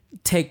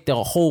take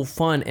the whole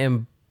fund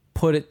and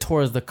put it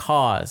towards the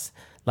cause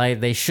like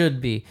they should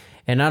be.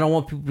 And I don't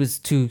want people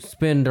to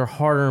spend their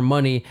hard-earned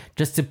money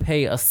just to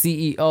pay a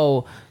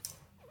CEO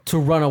to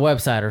run a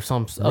website or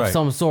some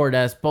sort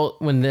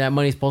when that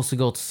money's supposed to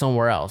go to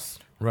somewhere else.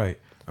 Right.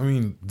 I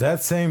mean,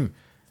 that same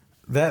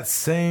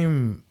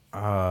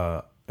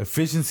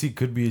efficiency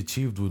could be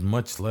achieved with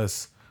much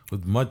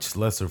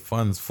lesser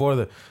funds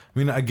I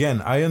mean,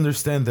 again, I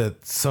understand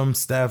that some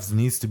staff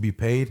needs to be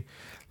paid,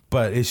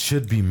 but it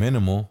should be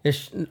minimal.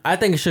 I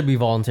think it should be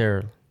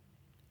voluntary.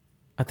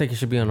 I think it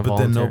should be on a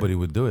voluntary. But then nobody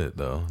would do it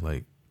though.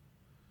 Like,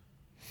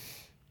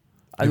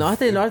 I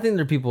think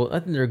there are people. I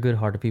think there are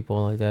good-hearted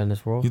people like that in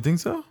this world. You think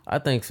so? I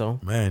think so.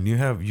 Man, you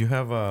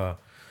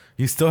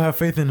still have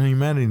faith in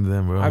humanity,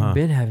 then, bro. I've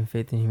been having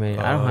faith in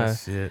humanity.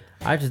 Shit.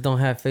 I just don't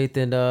have faith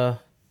in the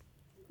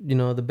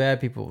bad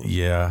people.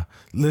 Yeah.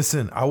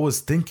 Listen, I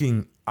was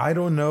thinking. I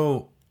don't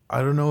know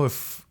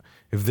if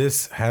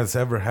this has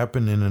ever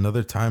happened in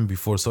another time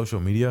before social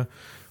media,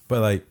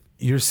 but like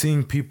you're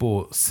seeing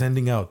people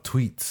sending out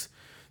tweets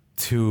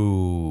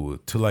to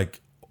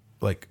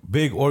like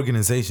big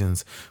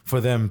organizations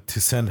for them to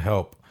send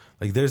help.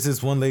 Like there's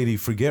this one lady,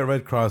 forget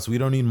Red Cross, we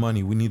don't need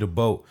money, we need a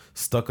boat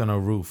stuck on our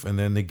roof, and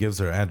then it gives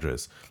her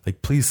address.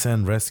 Like, please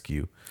send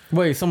rescue.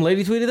 Wait, some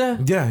lady tweeted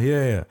that?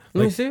 Yeah.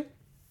 Let me see.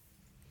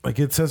 Like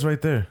it says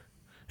right there.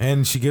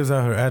 And she gives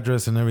out her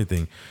address and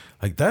everything.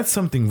 Like that's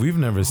something we've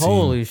never seen.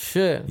 Holy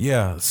shit.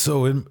 Yeah.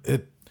 So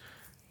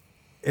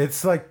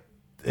it's like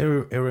it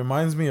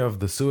reminds me of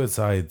the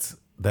suicides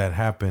that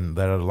happened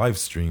that are live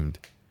streamed.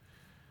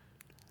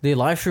 They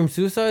live stream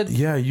suicides?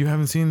 Yeah, you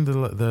haven't seen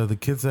the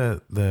kids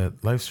that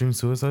live stream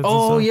suicides?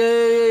 Oh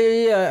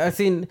yeah.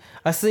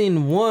 I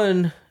seen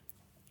one.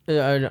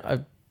 I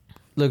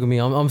look at me.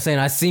 I'm saying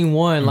I seen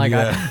one. Like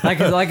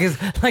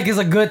it's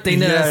a good thing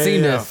that I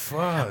seen this.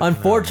 Fuck,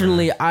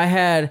 unfortunately, man. I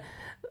had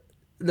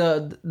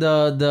the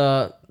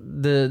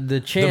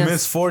chance,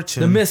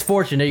 the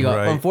misfortune. There you go.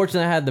 Right.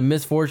 Unfortunately, I had the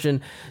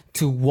misfortune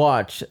to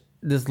watch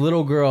this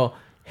little girl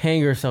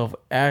hang herself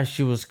as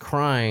she was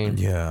crying.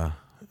 Yeah.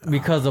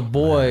 Because a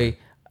boy,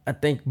 I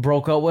think,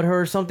 broke up with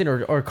her or something,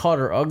 or called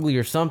her ugly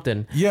or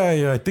something.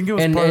 Yeah. I think it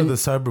was part of the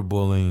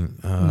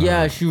cyberbullying.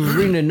 Yeah, she was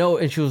reading the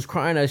note and she was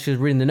crying as she was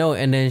reading the note,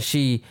 and then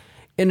she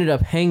ended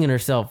up hanging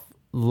herself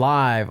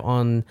live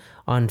on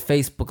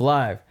Facebook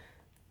Live.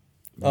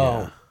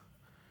 Yeah.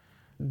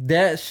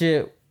 that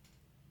shit,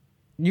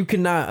 you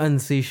cannot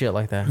unsee shit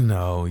like that.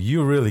 No,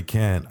 you really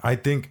can't. I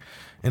think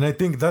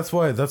that's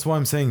why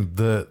I'm saying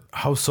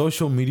how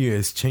social media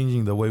is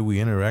changing the way we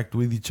interact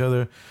with each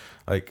other.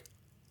 Like,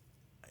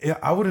 yeah,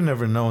 I would have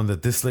never known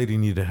that this lady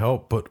needed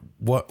help, but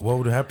what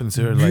would happen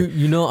to her? Like,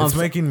 it's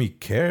making me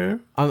care.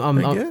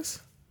 I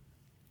guess.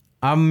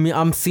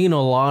 I'm seeing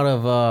a lot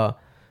of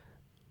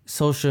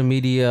social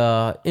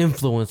media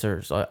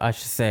influencers, I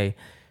should say,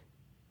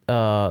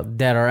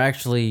 that are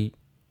actually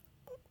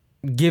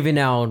giving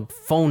out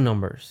phone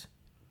numbers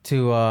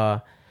of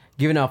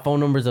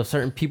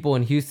certain people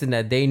in Houston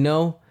that they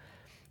know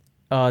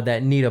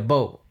that need a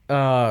boat.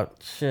 I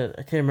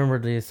can't remember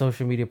the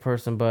social media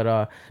person,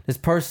 but this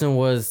person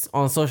was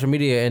on social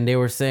media and they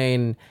were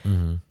saying,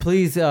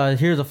 please,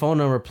 here's a phone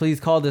number. Please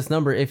call this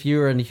number if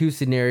you're in the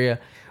Houston area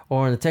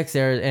or in the Texas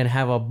area and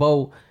have a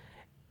boat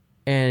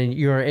and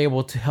you're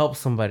able to help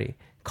somebody.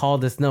 Call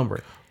this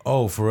number.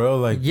 Oh, for real?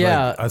 Like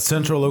a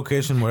central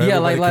location where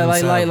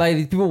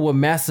like people with a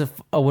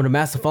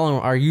massive following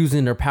are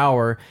using their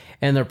power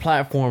and their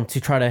platform to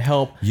try to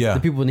help the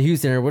people in the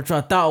Houston area, which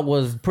I thought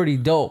was pretty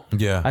dope.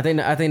 Yeah, I think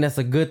that's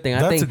a good thing.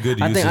 I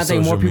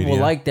think more people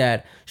media. like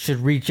that should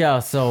reach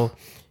out. So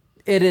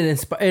it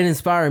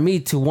inspired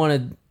me to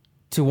want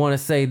to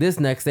say this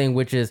next thing,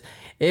 which is,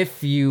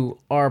 if you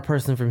are a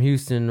person from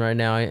Houston right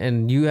now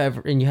and you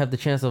have the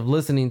chance of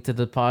listening to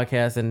the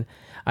podcast, and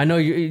I know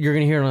you're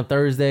gonna hear it on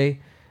Thursday.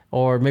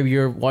 Or maybe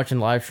you're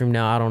watching live stream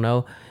now. I don't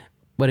know.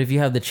 But if you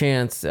have the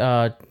chance,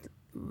 like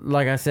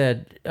I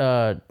said,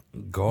 go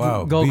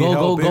out. Go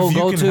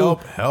to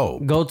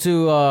help. Go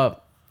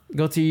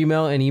to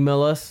email and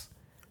email us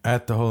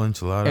at the whole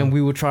enchilada, and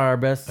we will try our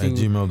best to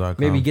gmail.com.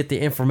 maybe get the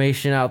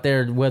information out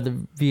there, whether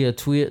via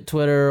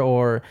Twitter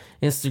or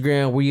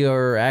Instagram. We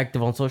are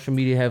active on social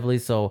media heavily,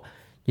 so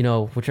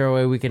whichever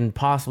way we can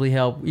possibly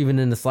help, even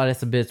in the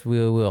slightest of bits, we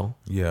will.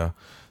 Yeah.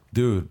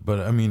 Dude, but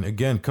I mean,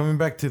 again, coming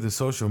back to the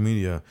social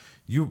media,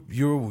 you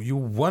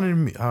wanted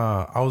me.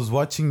 I was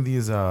watching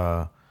these this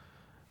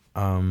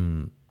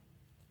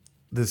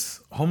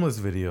homeless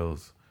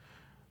videos.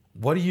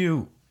 What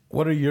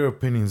are your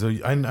opinions?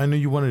 I know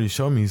you wanted to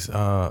show me.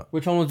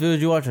 Which homeless videos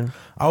you watching?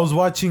 I was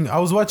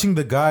watching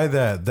the guy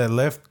that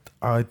left.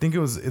 I think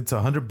it's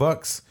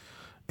 $100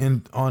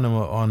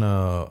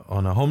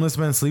 on a homeless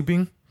man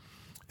sleeping,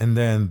 and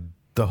then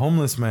the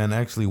homeless man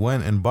actually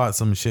went and bought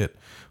some shit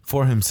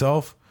for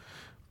himself.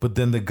 But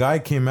then the guy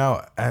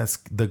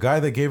the guy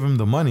that gave him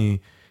the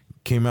money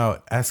came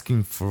out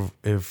asking for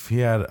if he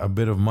had a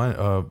bit of money,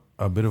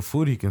 a bit of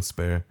food he can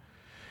spare.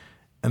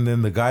 And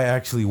then the guy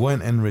actually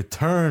went and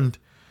returned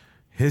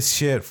his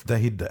shit that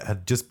he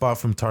had just bought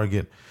from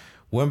Target,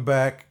 went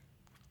back,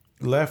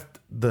 left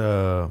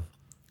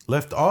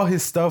all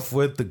his stuff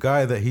with the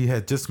guy that he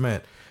had just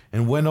met,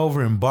 and went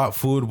over and bought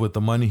food with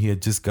the money he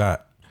had just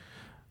got.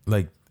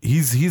 Like,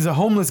 He's a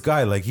homeless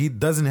guy. Like, he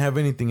doesn't have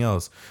anything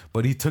else,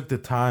 but he took the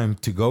time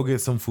to go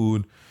get some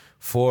food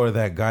for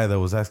that guy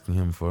that was asking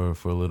him for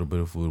a little bit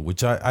of food,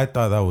 which I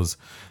thought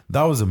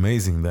that was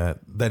amazing. That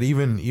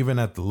even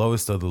at the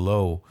lowest of the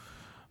low,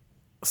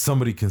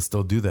 somebody can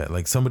still do that.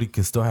 Like, somebody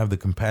can still have the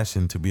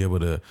compassion to be able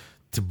to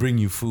bring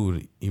you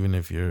food, even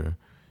if you're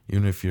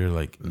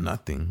like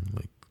nothing.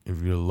 Like,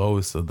 if you're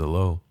lowest of the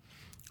low.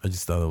 I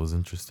just thought that was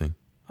interesting.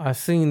 I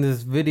seen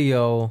this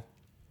video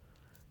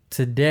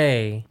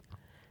today.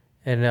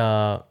 And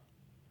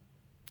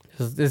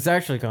it's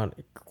actually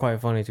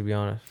quite funny, to be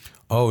honest.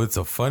 Oh, it's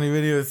a funny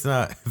video. It's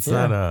not.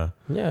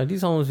 Yeah,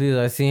 these homeless videos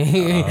I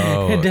seen.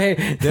 Oh, they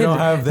don't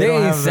have. They don't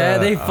ain't have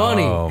sad. That. They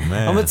funny. Oh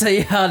man, I'm gonna tell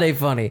you how they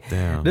funny.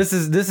 Damn. This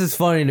is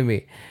funny to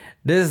me.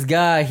 This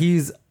guy,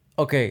 he's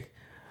okay.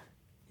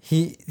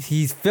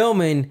 He's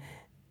filming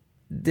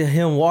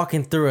him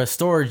walking through a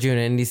storage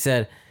unit, and he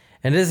said,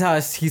 and this is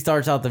how he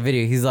starts out the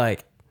video. He's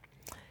like,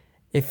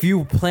 if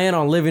you plan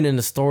on living in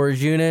a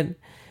storage unit,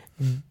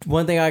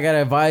 one thing I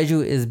gotta advise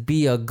you is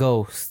be a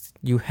ghost.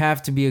 You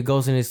have to be a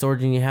ghost in a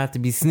storage unit. You have to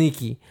be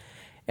sneaky.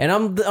 And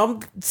I'm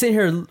sitting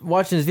here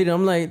watching this video.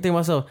 I'm like, thinking to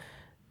myself,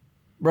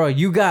 bro,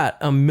 you got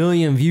 1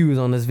 million views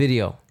on this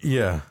video.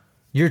 Yeah,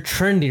 you're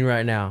trending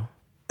right now,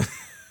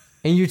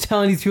 and you're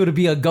telling these people to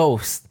be a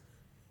ghost,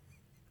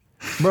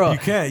 bro. You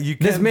can't.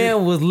 This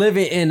man was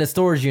living in a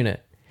storage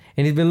unit,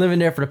 and he's been living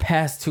there for the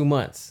past 2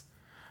 months.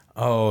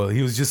 Oh,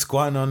 he was just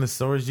squatting on the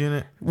storage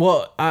unit?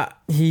 Well,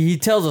 he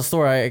tells a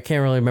story. I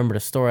can't really remember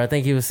the story. I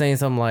think he was saying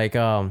something like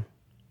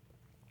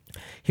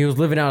he was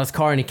living out his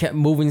car and he kept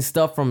moving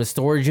stuff from his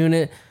storage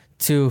unit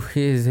to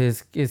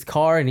his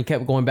car, and he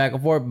kept going back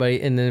and forth.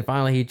 And then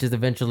finally he just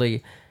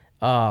eventually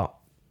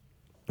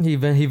he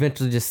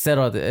eventually just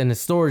settled in the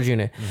storage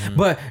unit. Mm-hmm.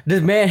 But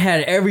this man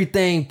had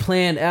everything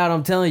planned out.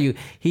 I'm telling you,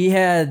 he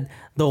had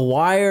the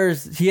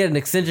wires. He had an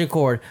extension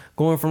cord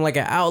going from like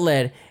an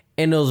outlet,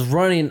 and it was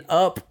running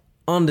up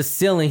on the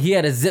ceiling. He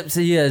had a zip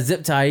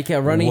tie. He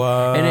kept running,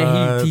 and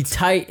then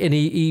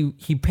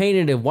he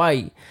painted it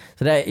white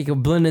so that it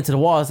could blend into the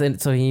walls.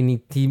 And so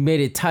he made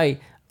it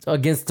tight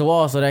against the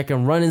wall so that it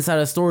can run inside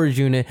a storage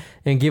unit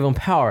and give him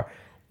power.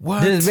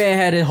 What? This man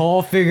had it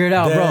all figured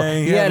out, bro.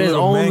 Dang, He had his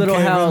little own man little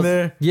cave in house.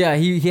 there? Yeah,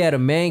 he had a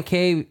man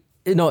cave.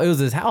 No, it was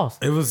his house.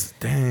 It was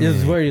dang. It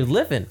was where he was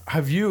living.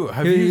 Have you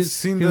He-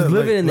 seen he was the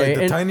living in there,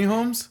 the and- tiny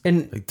homes?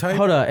 And Like tiny-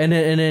 hold up, and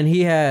then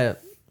he had,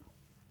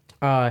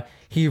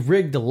 he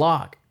rigged the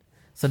lock,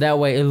 so that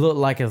way it looked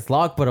like it's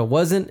locked, but it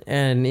wasn't,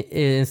 and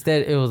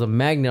instead it was a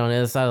magnet on the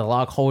other side of the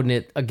lock holding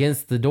it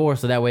against the door,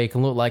 so that way it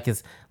can look like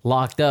it's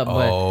locked up.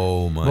 But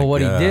Oh my but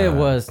what God. he did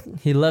was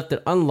he left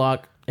it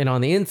unlocked, and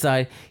on the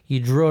inside he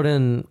drilled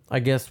in, I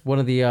guess, one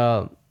of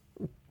the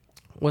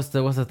what's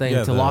the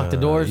thing to lock the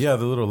doors? Yeah,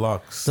 the little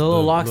locks. The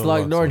little locks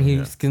lock the door, and he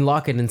yeah. can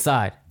lock it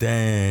inside.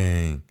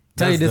 Dang.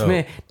 Tell you, That's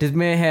this dope.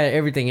 man had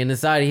everything. And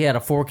inside he had a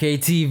 4K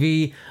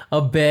TV,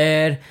 a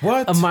bed,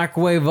 What? a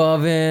microwave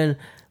oven,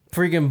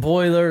 freaking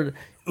boiler,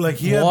 Like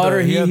he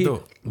water. had,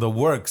 the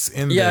works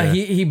in yeah, there.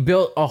 he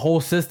built a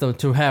whole system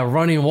to have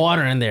running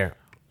water in there.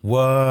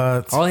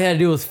 What? All he had to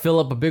do was fill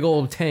up a big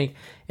old tank,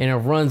 and it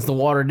runs the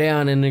water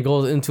down, and it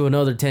goes into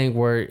another tank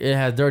where it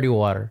has dirty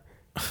water.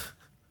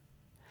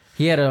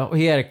 He had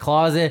a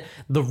closet.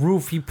 The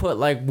roof, he put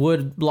like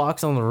wood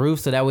blocks on the roof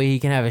so that way he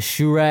can have his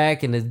shoe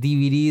rack and his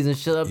DVDs and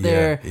shit up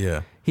there.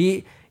 Yeah.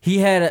 He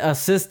had a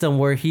system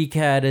where he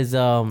had his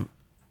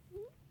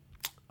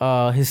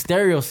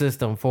stereo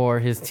system for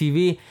his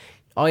TV.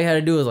 All he had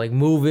to do was like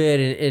move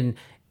it and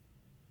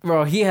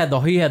bro, he had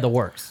the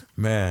works.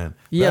 Man.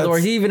 Yeah, or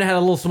that's- he even had a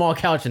little small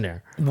couch in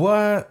there.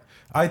 What?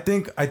 I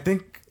think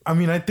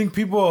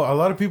people, a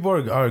lot of people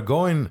are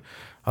going,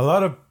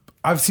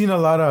 I've seen a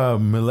lot of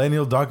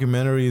millennial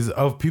documentaries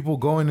of people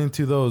going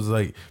into those,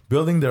 like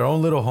building their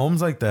own little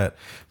homes like that.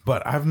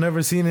 But I've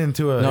never seen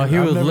into a. No, he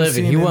I've was never living.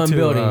 seen He wasn't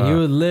into, building. He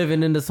was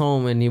living in this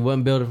home, and he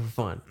wasn't building for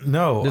fun.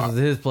 No. This was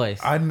his place.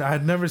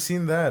 I'd never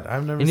seen that.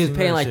 I've never And he seen was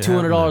paying that like shit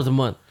 $200 happen. a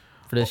month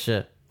for this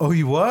shit. Oh,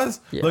 he was?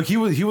 Yeah. Look, he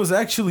was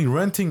actually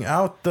renting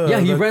out the. Yeah,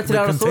 he the- rented the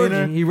out a storage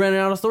container. unit. He rented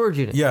out a storage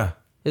unit. Yeah.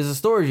 It's a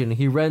storage unit.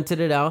 He rented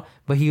it out,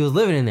 but he was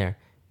living in there.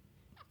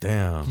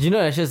 Damn. You know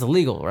that shit's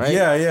illegal, right?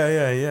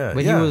 Yeah.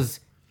 But yeah. he was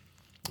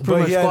pretty But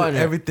much he had squatting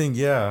there. everything.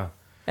 Yeah.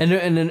 And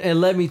then it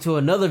led me to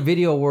another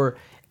video where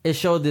it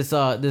showed this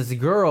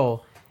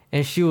girl,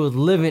 and she was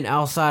living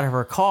outside of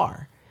her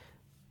car,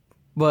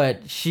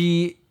 but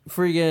she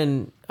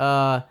freaking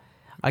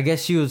I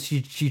guess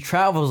she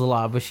travels a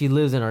lot, but she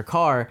lives in her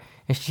car,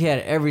 and she had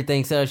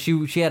everything set up.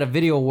 She had a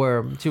video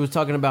where she was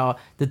talking about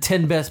the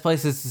 10 best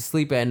places to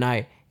sleep at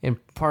night and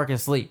park and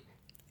sleep.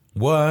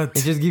 What?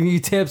 And just giving you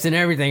tips and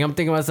everything. I'm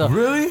thinking to myself,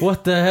 Really?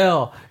 What the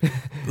hell?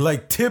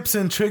 Like tips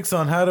and tricks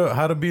on how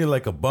to be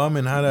like a bum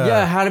and how to.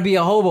 Yeah, how to be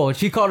a hobo.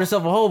 She called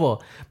herself a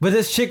hobo. But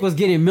this chick was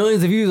getting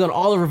millions of views on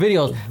all of her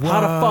videos.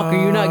 How the fuck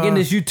are you not getting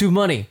this YouTube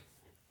money?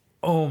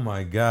 Oh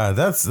my God,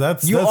 that's You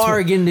that's are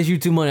what- getting this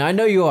YouTube money. I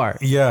know you are.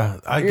 Yeah,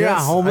 I You're not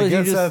guess. homeless, I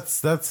you guess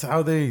just- that's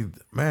how they.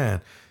 Man,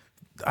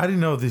 I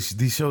didn't know these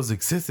shows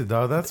existed,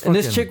 dog. That's And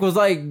this fucking- chick was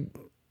like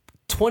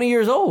 20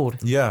 years old.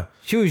 Yeah,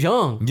 She was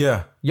young.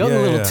 yeah, Young yeah,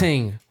 little yeah.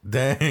 ting.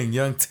 Dang,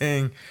 young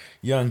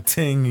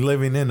ting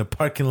living in the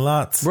parking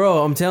lots.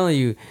 Bro, I'm telling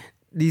you,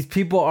 these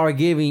people are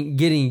getting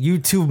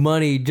YouTube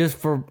money just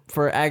for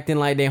acting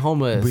like they're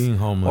homeless. Being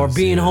homeless Or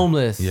being yeah.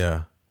 homeless.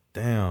 Yeah,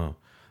 damn.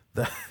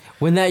 That,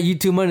 When that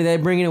YouTube money they're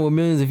bringing in with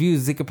millions of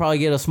views, they could probably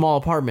get a small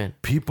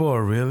apartment. people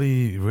are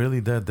really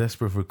that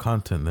desperate for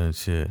content and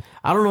shit.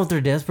 I don't know if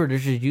they're desperate. They're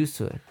just used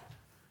to it.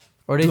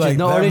 Or they Like just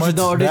know. Or that they much, just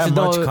know. Or they that just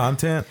much know.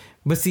 content.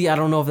 But see, I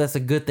don't know if that's a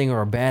good thing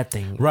or a bad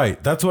thing.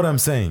 Right. That's what I'm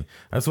saying.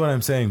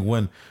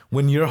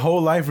 When your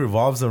whole life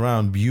revolves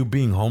around you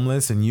being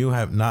homeless and you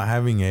have not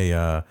having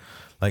a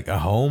like a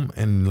home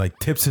and like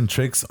tips and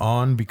tricks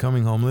on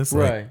becoming homeless.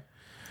 Like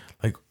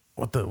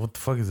what the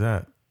fuck is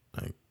that?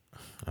 Like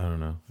I don't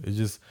know. It's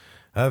just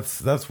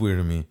that's weird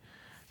to me.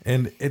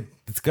 And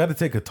it's got to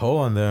take a toll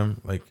on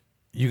them. Like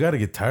you got to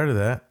get tired of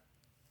that.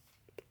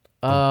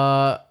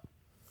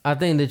 I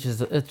think it's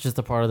just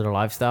a part of their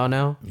lifestyle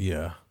now.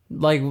 Yeah.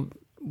 Like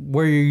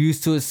where you're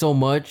used to it so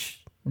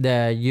much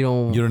that you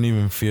don't. You don't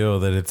even feel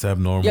that it's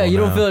abnormal. Yeah, you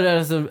don't now. feel that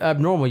it's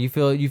abnormal. You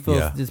feel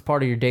Yeah. it's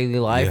part of your daily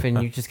life, Yeah.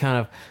 and you just kind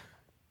of.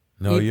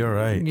 No, you're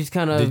right. You just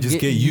kind of they just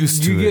get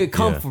used to you it. get Yeah.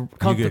 comfortable.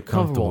 You get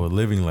comfortable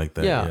living like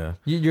that. Yeah.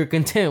 You're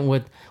content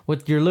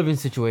with your living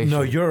situation.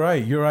 No, you're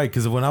right. You're right.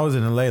 Because when I was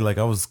in LA, like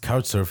I was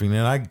couch surfing,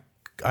 and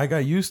I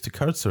got used to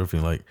couch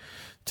surfing, like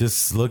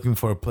just looking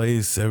for a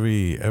place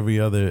every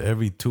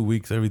 2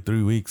 weeks, every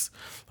 3 weeks,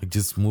 like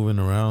just moving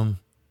around.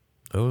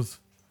 It was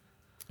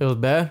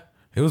bad.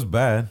 It was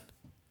bad.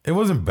 It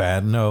wasn't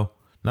bad. No,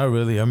 not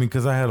really. I mean,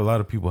 because I had a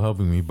lot of people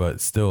helping me, but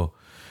still,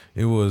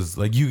 it was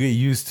like you get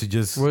used to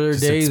just. Were there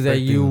just days that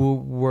you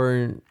expecting-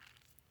 weren't?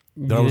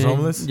 That I you was didn't-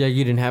 homeless? Yeah,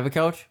 you didn't have a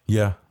couch.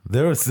 Yeah,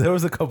 there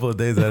was a couple of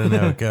days I didn't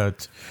have a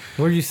couch.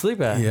 Where'd you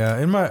sleep at?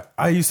 Yeah,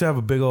 I used to have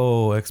a big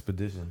old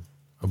Expedition,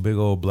 a big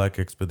old black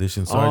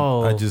Expedition. So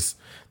Oh. I just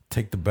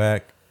take the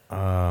back,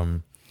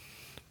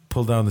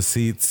 pull down the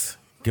seats,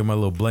 get my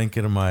little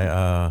blanket and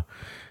my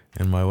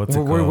what's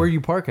it called? Where you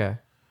park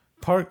at?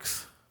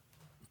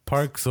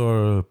 Parks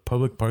or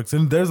public parks,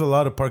 and there's a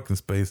lot of parking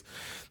space.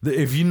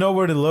 If you know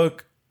where to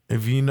look,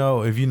 if you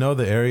know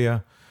the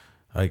area,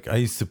 like I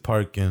used to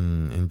park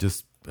in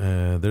just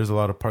there's a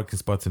lot of parking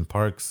spots in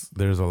parks.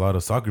 There's a lot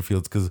of soccer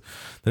fields because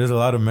there's a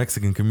lot of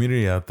Mexican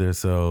community out there.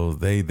 So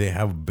they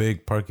have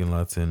big parking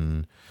lots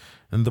and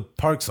the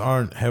parks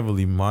aren't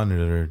heavily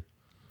monitored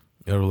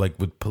or like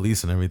with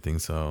police and everything.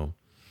 So,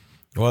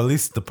 well, at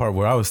least the part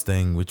where I was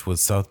staying, which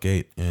was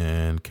Southgate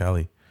and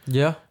Cali.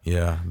 Yeah.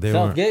 Yeah, they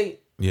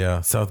Southgate.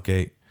 Yeah,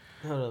 Southgate.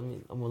 Hold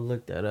on, I'm gonna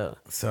look that up.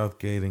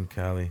 Southgate and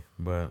Cali,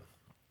 but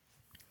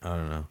I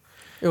don't know.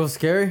 It was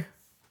scary.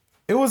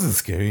 It wasn't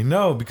scary,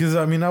 no, because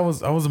I mean I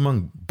was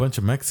among a bunch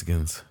of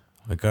Mexicans.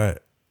 Like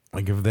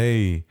if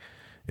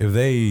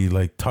they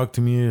like talk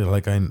to me,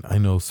 like I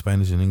know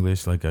Spanish and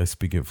English, like I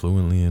speak it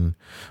fluently, and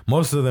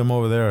most of them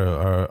over there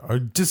are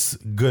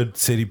just good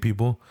city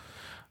people.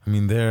 I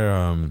mean they're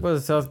What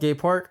is it, Southgate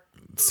Park?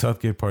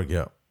 Southgate Park,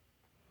 yeah.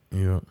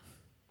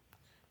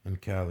 In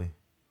Cali.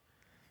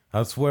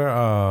 That's where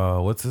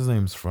what's his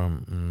name's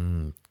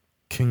from?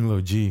 King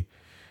Lo G.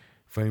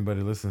 If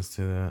anybody listens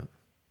to that,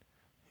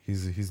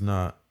 he's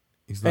not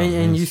And you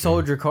mainstream.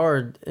 sold your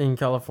car in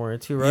California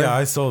too, right? Yeah,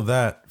 I sold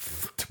that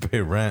to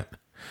pay rent.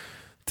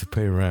 To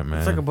pay rent, man.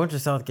 It's like a bunch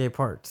of Southgate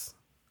parks.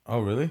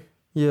 Oh, really?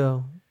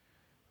 Yeah.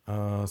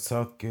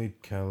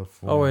 Southgate,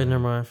 California. Oh wait, never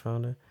mind. I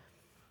found it.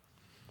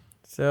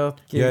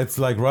 Southgate. Yeah, it's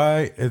like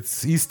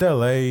it's East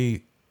LA.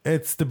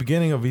 It's the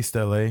beginning of East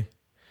LA.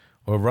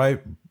 Or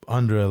right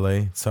under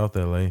LA, South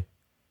LA.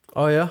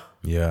 Oh yeah.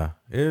 Yeah.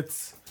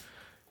 It's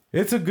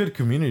a good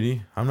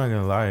community. I'm not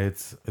gonna lie,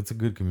 it's a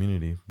good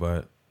community,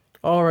 but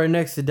Oh, right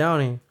next to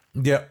Downey.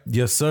 yeah,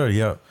 yes sir,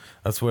 yeah.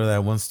 That's where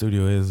that one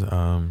studio is. You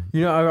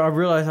know, I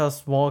realize how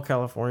small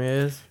California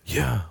is.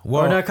 Yeah.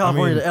 Well, not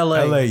California,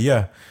 LA. LA,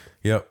 yeah.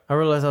 Yep. I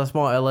realized how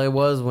small LA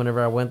was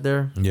whenever I went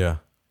there. Yeah.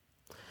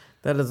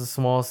 That is a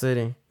small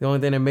city. The only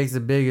thing that makes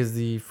it big is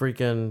the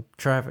freaking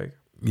traffic.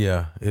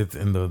 Yeah, it's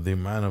in the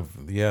amount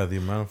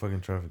of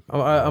fucking traffic.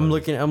 I'm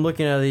looking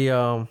at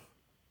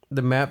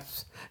the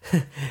maps.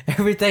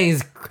 Everything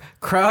is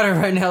crowded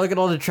right now. Look at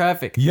all the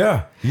traffic.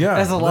 Yeah.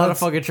 That's a lot of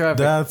fucking traffic.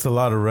 That's a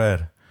lot of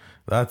red.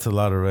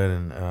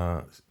 And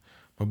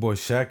my boy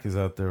Shaq is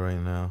out there right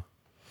now.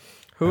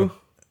 Who?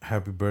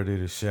 Happy birthday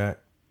to Shaq.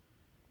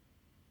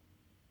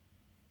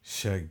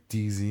 Shaq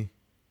Deezy.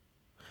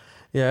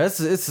 Yeah, it's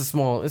a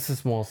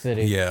small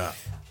city. Yeah.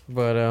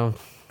 But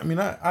I mean,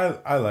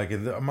 I like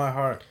it. My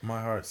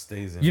heart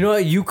stays in. you know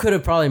what? You could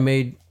have probably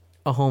made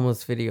a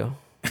homeless video.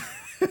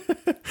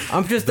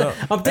 I'm thinking about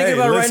it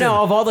right listen.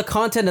 now of all the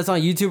content that's on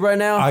YouTube right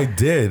now. I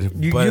did,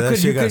 You- but you that could-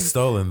 shit you got could-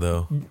 stolen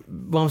though.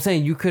 Well, I'm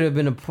saying you could have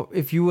been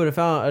if you would have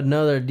found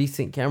another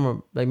decent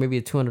camera, like maybe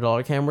a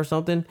 $200 camera or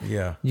something.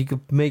 Yeah. You could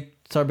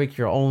start making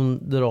your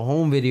own little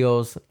home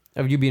videos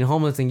of you being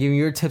homeless and giving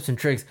your tips and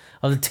tricks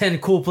of the 10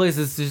 cool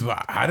places.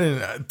 I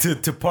didn't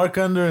to park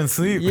under and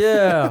sleep.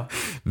 Yeah,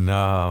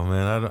 No,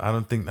 man. I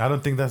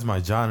don't think that's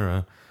my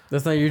genre.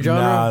 that's not your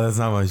genre. Nah, that's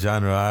not my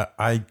genre.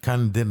 I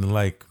kind of didn't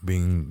like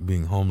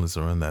being homeless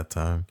around that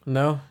time.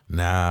 No.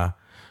 Nah,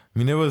 I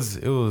mean it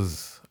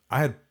was.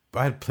 I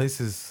had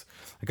places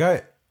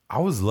like I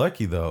was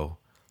lucky though.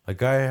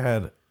 Like I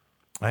had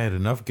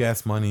enough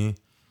gas money.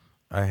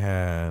 I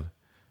had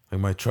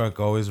like my truck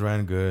always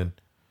ran good.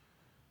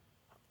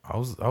 I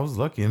was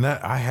lucky in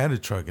that I had a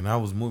truck and I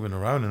was moving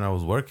around and I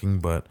was working,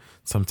 but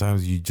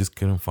sometimes you just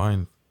couldn't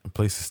find a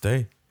place to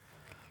stay,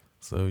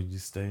 so you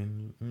just stay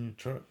in your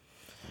truck.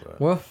 But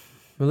Well,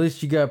 at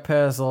least you got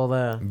past all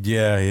that.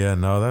 yeah,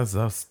 no,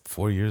 that's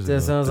 4 years ago.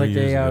 That sounds 3 like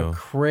they years got ago. a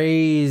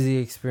crazy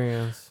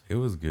experience. It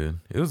was good.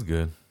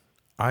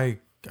 I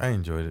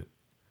enjoyed it.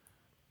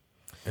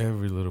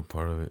 Every little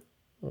part of it.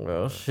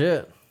 Well,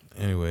 shit.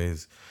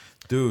 Anyways,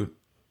 dude,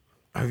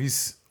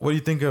 what do you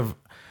think of?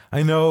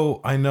 I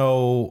know.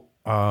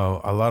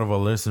 A lot of our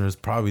listeners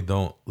probably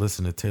don't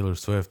listen to Taylor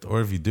Swift,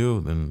 or if you do,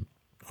 then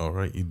all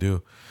right, you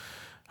do.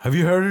 Have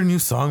you heard her new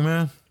song,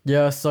 man?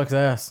 Yeah, it sucks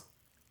ass.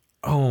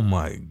 Oh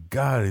my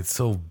god, it's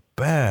so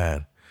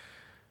bad.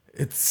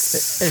 It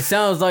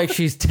sounds like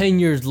she's 10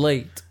 years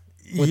late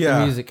with the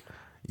music.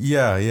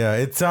 Yeah.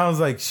 It sounds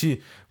like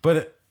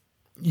but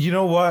you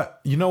know what?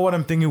 You know what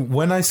I'm thinking?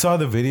 When I saw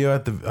the video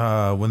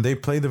when they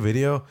played the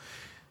video,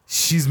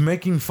 she's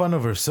making fun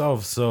of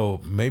herself. So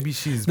maybe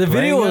she's The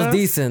video playing was us?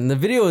 decent. The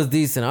video was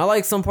decent. I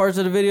like some parts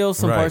of the video.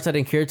 Some Right. parts I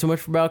didn't care too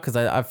much about because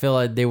I feel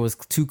like they was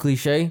too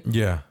cliche.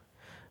 Yeah.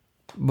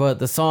 But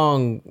the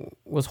song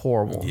was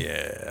horrible.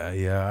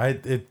 Yeah.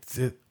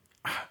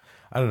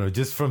 I don't know.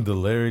 Just from the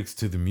lyrics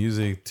to the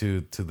music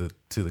to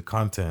the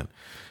content.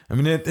 I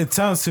mean, it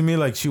sounds to me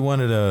like she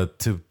wanted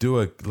to do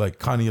a like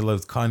Kanye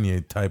loves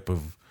Kanye type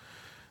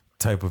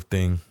of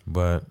thing,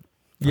 but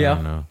I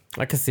don't know.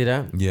 I can see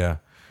that. Yeah,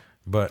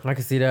 but I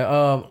can see that.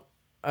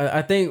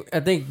 I think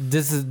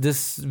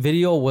this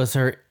video was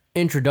her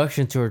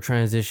introduction to her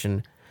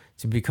transition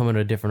to becoming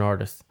a different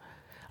artist.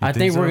 I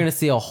think we're so? gonna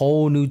see a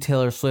whole new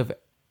Taylor Swift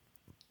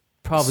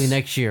probably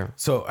next year.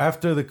 so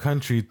after the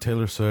country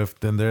Taylor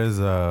Swift, then there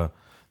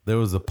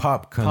was a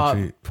pop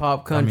country,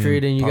 Pop country,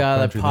 then you pop got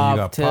country, a then you pop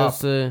got pop.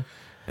 Tesla.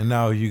 and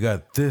now you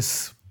got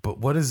this But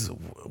where is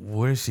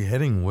she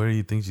heading? Where do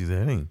you think she's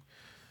heading?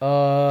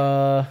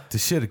 Uh, To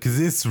shit, because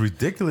it's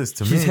ridiculous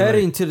to me. she's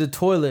heading to the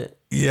toilet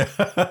Yeah,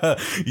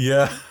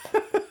 yeah,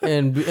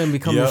 and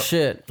become a Yep.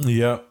 shit.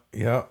 yeah.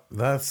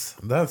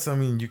 That's. I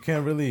mean, you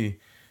can't really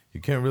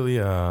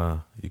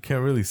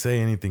say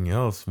anything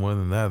else more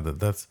than that.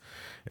 That's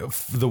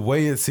the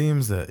way it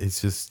seems that it's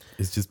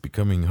just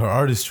becoming her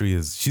artistry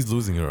is she's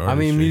losing her artistry. I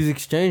mean,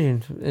 music's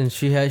changing, and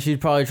she's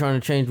probably trying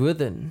to change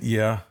with it.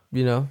 Yeah,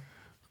 You know,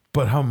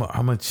 but how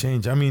much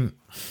change? I mean,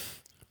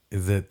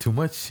 is it too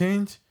much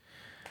change?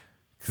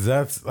 Because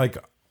that's like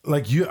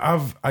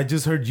I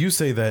just heard you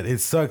say that it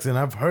sucks, and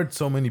I've heard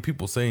so many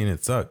people saying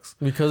it sucks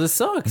because it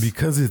sucks.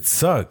 because it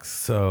sucks.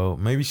 So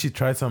maybe she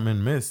tried something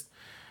and missed.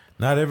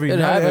 Not every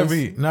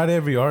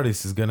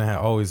artist is gonna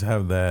always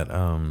have that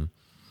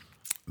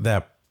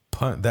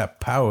that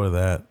power.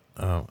 That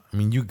I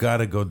mean, you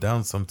gotta go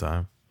down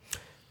sometime.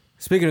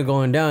 Speaking of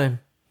going down,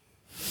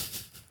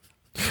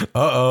 Uh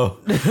oh.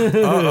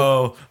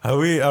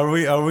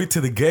 Are we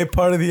to the gay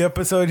part of the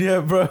episode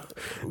yet, bro?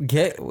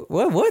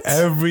 what?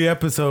 Every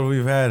episode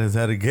we've had has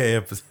had a gay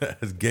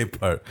episode, gay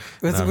part.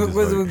 What's Nah, I'm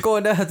just fucking-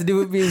 going down have to do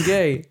with being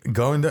gay?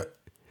 Going down.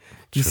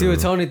 You see what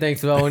Tony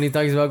thinks about when he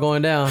thinks about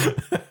going down?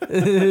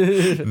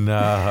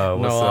 Nah.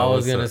 What's No, up,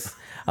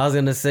 I was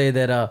gonna say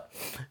that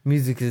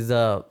music is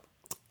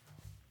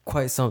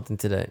quite something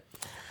today.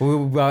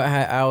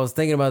 I was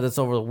thinking about this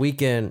over the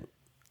weekend.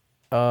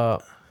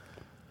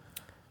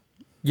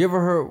 You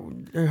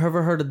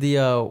ever heard of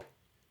the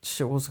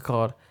shit? What's it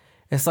called?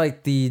 It's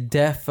like the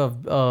death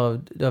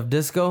of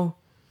disco.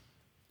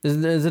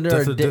 Isn't there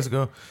Death a of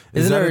Disco?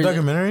 Is isn't that there a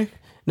documentary?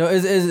 No,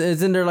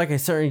 isn't there like a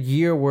certain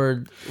year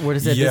where they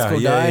said disco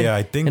died? Yeah,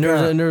 I think and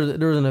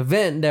there was an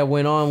event that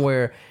went on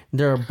where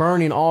they're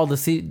burning all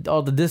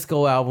the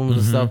disco albums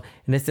and stuff,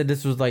 and they said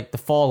this was like the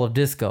fall of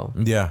disco.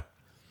 Yeah.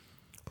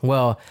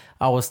 Well,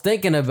 I was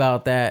thinking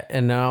about that,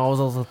 and I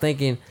was also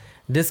thinking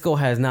disco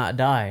has not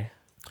died.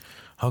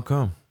 How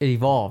come? It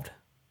evolved.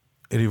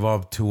 It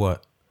evolved to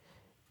what?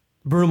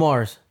 Bruno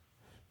Mars,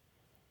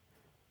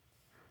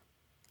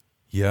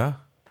 Yeah.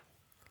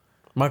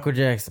 Michael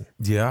Jackson,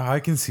 Yeah, I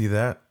can see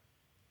that.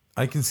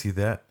 But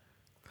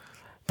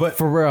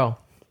Pharrell,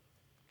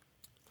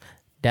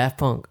 Daft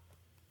Punk.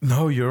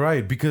 no, you're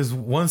right, because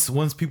once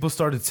people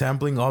started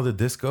sampling all the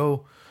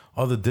disco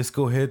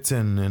hits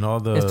and all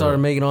the It started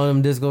making all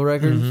them disco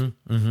records.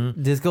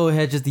 Disco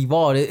had just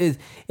evolved.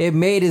 It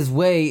made its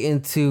way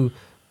into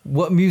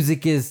what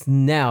music is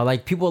now.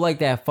 Like people like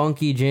that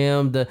funky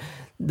jam, the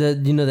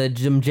that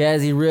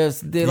jazzy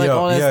riffs. They like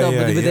all that stuff,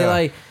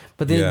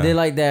 but they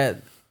like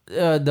that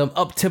the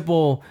up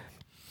tempo,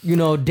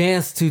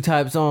 dance to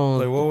type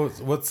songs. like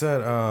what's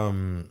that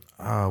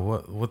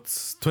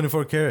what's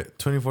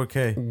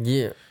 24K?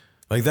 Yeah.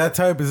 Like that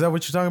type, is that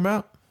what you're talking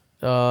about?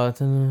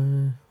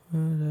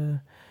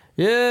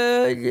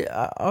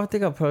 Yeah. I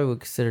think I probably would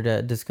consider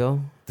that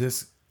disco.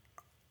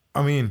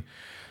 I mean,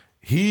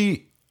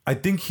 I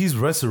think he's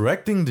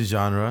resurrecting the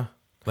genre.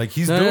 Like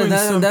he's No, doing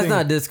something. that's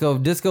not disco.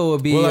 Disco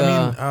would be.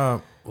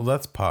 Well,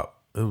 that's pop.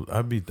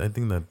 I think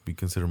that'd be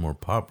considered more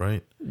pop,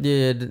 right?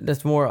 Yeah,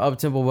 that's more up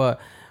tempo, but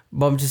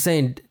I'm just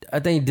saying. I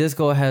think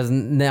disco has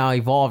now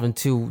evolved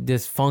into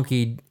this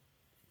funky,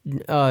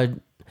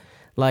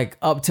 like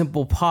up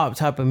tempo pop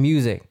type of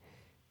music.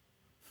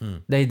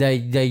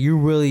 That you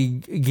really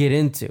get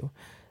into.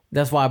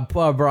 That's why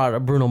I brought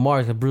up Bruno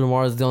Mars, because Bruno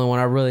Mars is the only one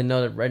I really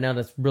know that right now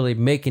that's really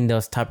making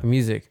this type of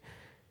music,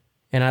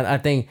 and I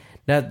think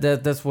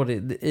that's what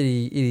it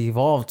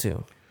evolved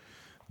to.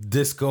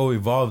 Disco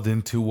evolved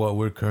into what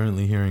we're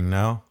currently hearing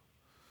now.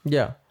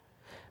 Yeah.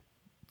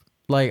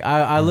 Like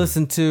I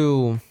listened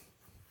to,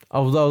 I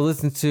was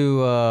listening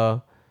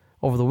to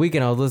over the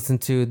weekend. I was listening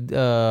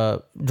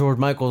to George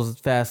Michael's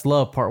 "Fast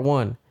Love" Part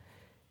 1.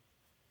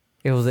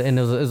 It was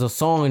a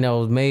song that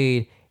was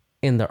made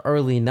in the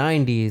early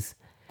 '90s,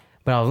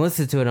 but I was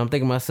listening to it and I'm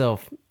thinking to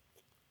myself,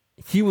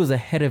 he was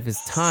ahead of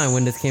his time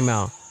when this came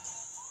out,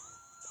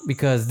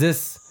 because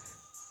this.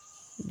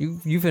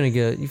 You finna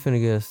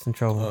get us in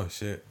trouble. Oh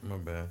shit, my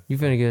bad. You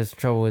finna get us in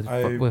trouble with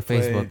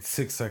Facebook. Played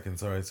 6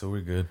 seconds. All right, so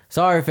we're good.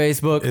 Sorry,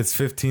 Facebook. It's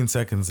 15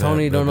 seconds.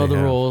 Tony don't know the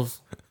rules.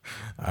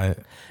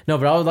 No,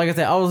 but I was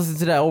listening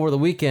to that over the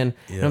weekend,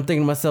 and I'm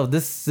thinking to myself,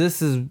 this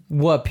is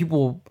what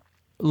people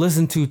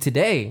listen to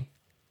today.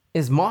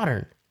 Is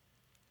modern.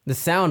 The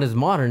sound is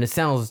modern. It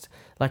sounds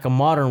like a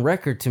modern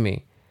record to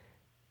me.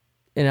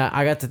 And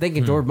I got to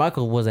thinking George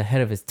Michael was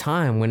ahead of his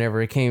time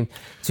whenever it came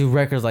to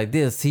records like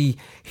this. He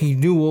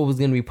knew what was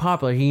going to be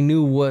popular. He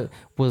knew what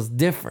was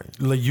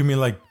different. Like, you mean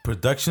like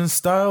production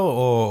style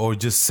or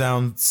just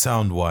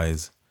sound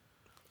wise?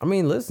 I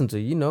mean, listen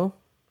to,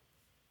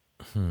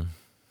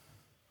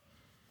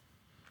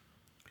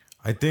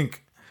 I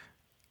think,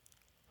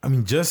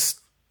 just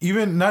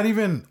not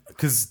even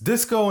because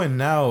disco and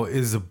now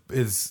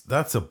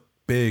that's a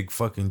big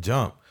fucking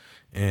jump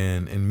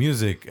in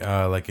music,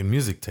 like in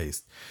music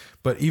taste.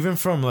 But even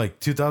from like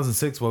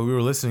 2006, what we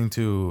were listening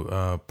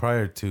to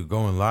prior to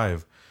going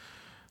live,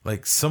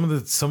 like some of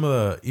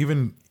the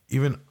even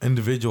even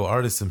individual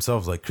artists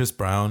themselves, like Chris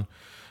Brown,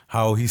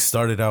 how he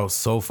started out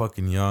so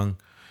fucking young,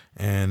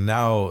 and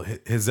now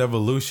his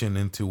evolution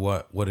into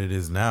what it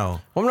is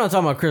now. I'm not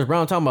talking about Chris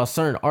Brown. I'm talking about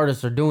certain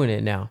artists are doing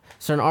it now.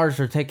 Certain artists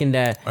are taking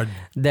that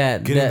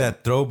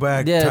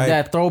Throwback,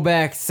 that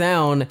throwback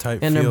sound, type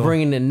and they're feel.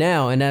 bringing it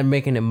now, and that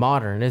making it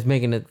modern. It's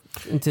making it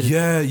into the.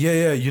 Yeah.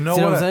 You know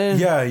See what? what I'm saying?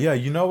 Yeah.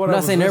 You know what? I'm I not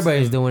was saying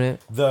everybody's listening- doing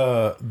it.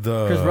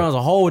 The Chris Brown's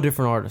a whole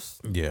different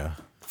artist. Yeah,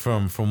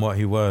 from what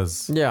he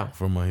was. Yeah.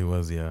 From what he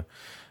was. Yeah,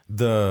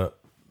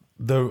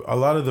 a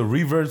lot of the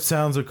reverb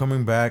sounds are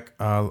coming back.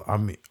 I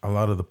mean, a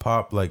lot of the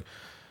pop, like,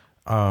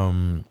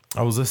 I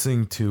was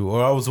listening to,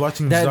 or I was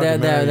watching this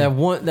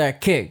documentary. that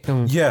kick.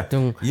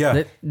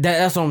 Yeah.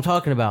 That's what I'm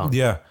talking about.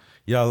 Yeah,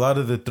 a lot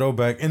of the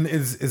throwback. And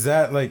is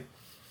that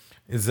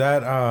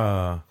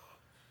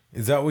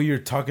what you're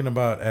talking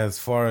about as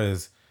far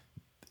as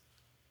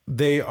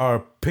they are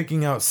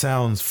picking out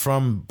sounds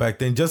from back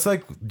then, just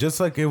like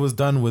it was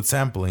done with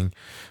sampling,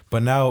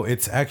 but now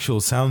it's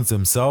actual sounds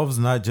themselves,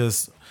 not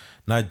just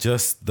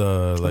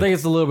the, like, I think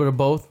it's a little bit of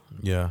both.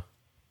 yeah. I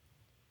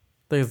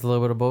think it's a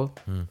little bit of both.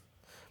 But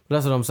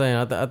that's what I'm saying.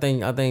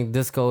 I think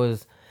disco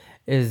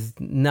is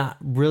not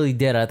really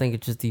dead. I think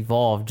it just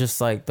evolved, just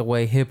like the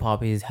way hip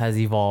hop has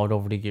evolved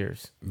over the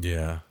years.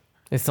 Yeah.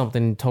 It's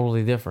something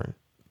totally different.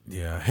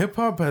 Yeah. Hip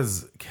hop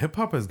has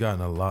gotten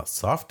a lot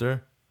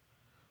softer.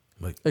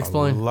 Like,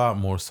 Explain. a lot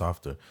more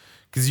softer.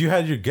 Because you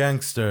had your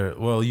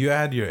you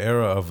had your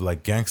era of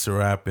like gangster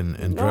rap and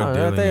drug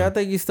dealing. I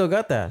think you still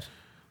got that.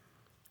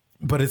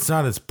 But it's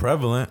not as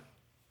prevalent.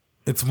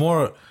 It's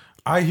more,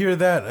 I hear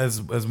that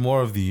as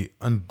more of the,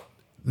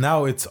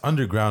 now it's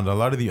underground. A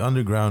lot of the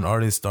underground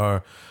artists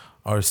are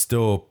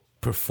still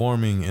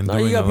performing and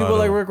doing You got a lot people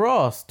like of, Rick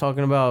Ross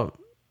talking about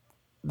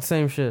the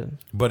same shit.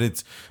 But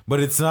it's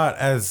not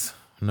as,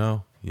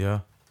 no, yeah.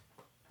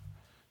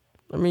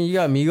 I mean, you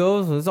got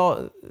Migos.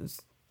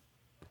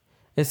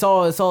 It's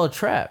all a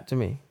trap to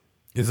me.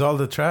 It's all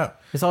the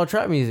trap. It's all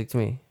trap music to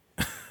me.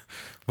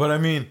 But I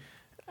mean,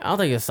 I don't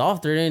think it's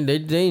softer. They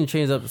didn't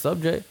change up the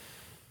subject.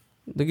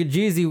 Look at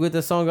Jeezy with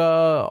the song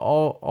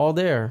all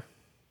there.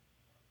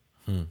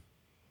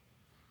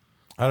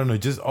 I don't know,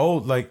 just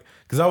old, like,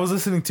 because I was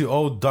listening to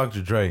old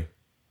Dr. Dre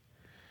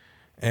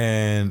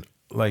and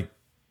like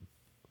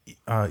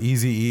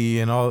Eazy-E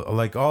and all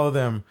of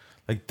them,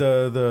 like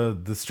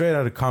the straight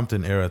out of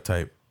Compton era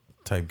type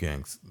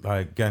gangs,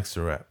 like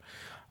gangster rap.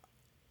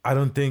 I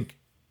don't think,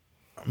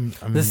 I mean,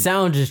 The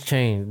sound just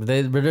changed, but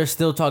they're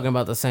still talking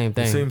about the same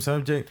thing. the same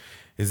subject.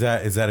 Is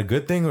that a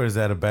good thing or is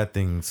that a bad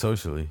thing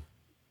socially?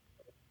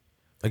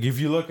 Like,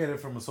 if you look at it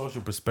from a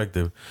social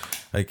perspective,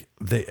 like,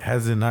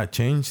 has it not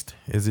changed?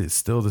 Is it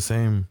still the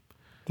same?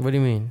 What do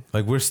you mean?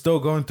 Like, we're still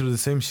going through the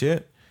same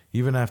shit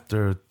even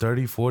after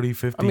 30, 40,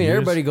 50 I mean, years?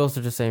 everybody goes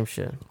through the same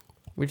shit.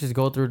 We just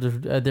go through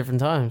it at different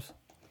times.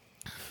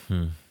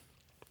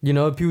 You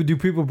know,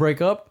 people break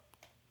up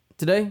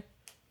today?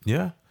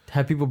 Yeah.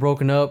 Have people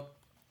broken up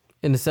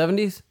in the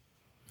 70s?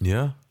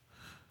 Yeah.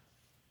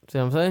 See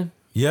what I'm saying?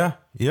 Yeah.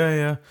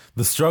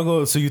 The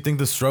struggle. So you think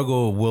the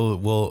struggle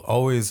will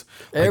always,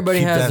 like, Everybody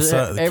keep has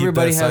that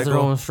everybody has their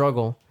cycle? own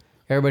struggle.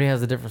 Everybody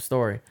has a different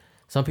story.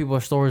 Some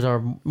people's stories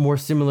are more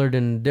similar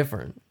than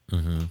different.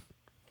 I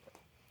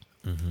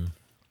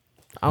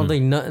don't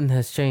think nothing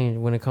has changed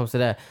when it comes to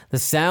that. The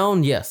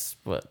sound, yes,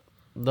 but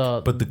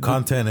the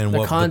content and the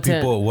what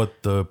content-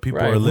 the people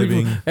right, are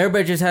living.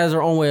 Everybody just has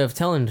their own way of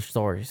telling the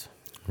stories.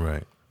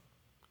 Right.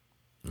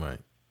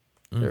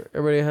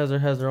 Everybody has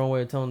their own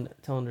way of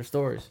telling their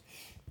stories.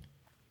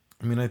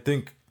 I mean, I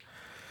think,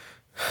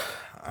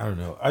 I don't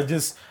know. I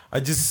just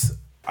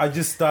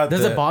thought.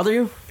 Does that it bother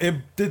you?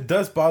 It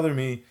does bother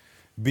me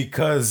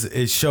because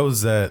it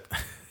shows that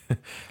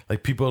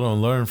like people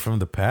don't learn from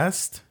the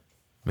past.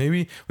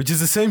 Maybe, which is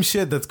the same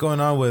shit that's going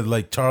on with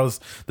like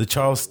the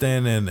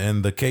Charleston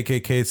and the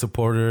KKK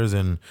supporters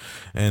and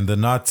the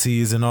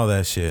Nazis and all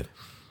that shit.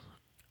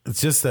 It's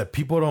just that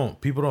people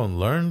don't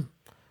learn.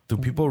 Do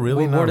people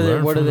really not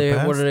learn from the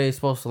past? What are they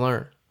supposed to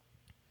learn?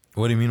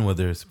 What do you mean? What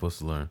they're supposed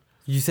to learn?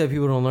 You said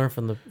people don't learn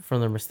from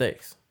their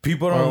mistakes.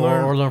 People don't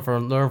learn or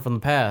learn from the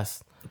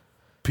past.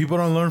 People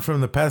don't learn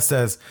from the past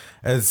as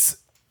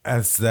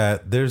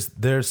that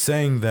they're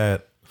saying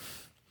that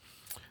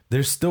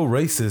they're still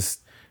racist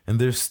and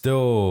there's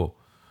still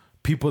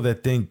people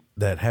that think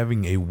that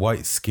having a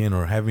white skin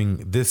or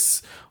having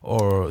this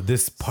or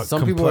this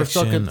Some people are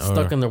stuck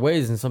complexion in their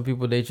ways, and some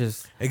people they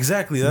just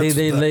exactly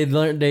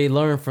they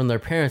learn from their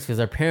parents because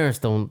their parents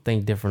don't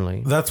think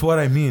differently. That's what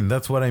I mean.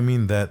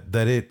 That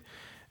it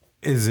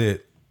is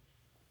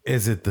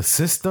it the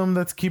system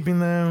that's keeping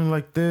them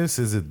like this?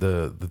 Is it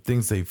the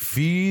things they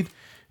feed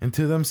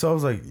into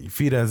themselves, like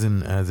feed as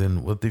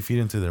in what they feed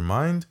into their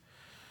mind?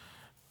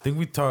 I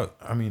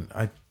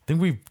think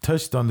we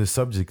touched on this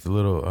subject a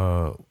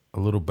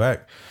little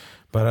back,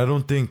 but I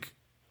don't think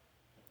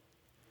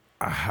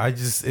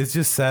it's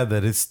just sad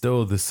that it's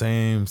still the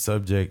same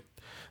subject,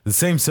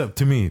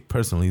 to me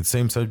personally, the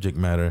same subject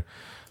matter,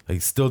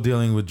 like still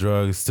dealing with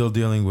drugs, still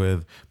dealing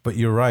with, but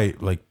you're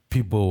right, like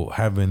people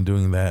have been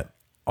doing that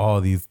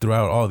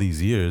throughout all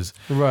these years.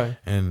 Right.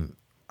 And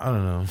I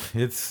don't know.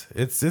 It's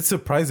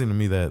surprising to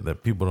me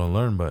that people don't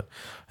learn, but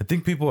I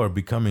think people are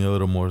becoming a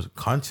little more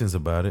conscious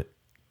about it.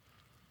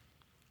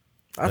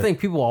 I think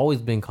people always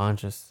been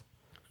conscious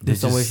They in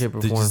some way, just- shape,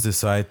 or they form. just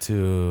decide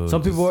to.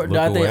 Some people are. just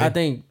look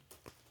away.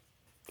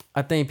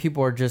 I think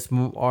people are just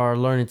are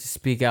learning to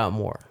speak out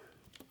more.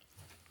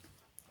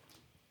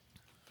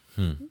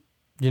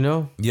 You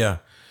know, Yeah,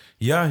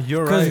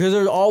 you're because right.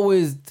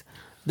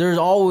 there's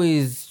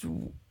always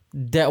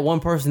that one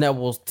person that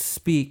will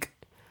speak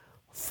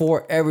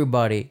for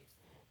everybody.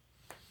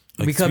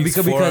 Like, because speaks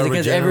for our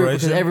because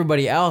generation?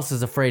 everybody else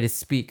is afraid to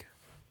speak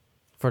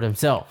for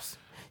themselves.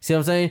 See what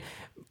I'm saying?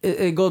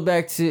 It goes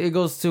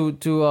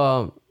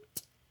to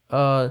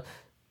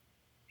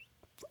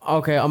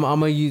okay, I'm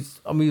gonna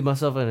use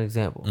myself as an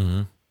example.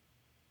 Mm-hmm.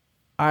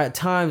 At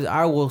times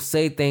I will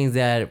say things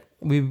that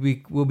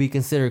will be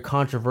considered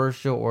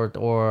controversial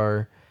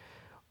or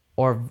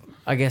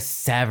I guess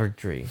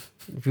savagery.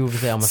 People would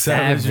say I'm a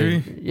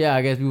Savagery? savage. Yeah,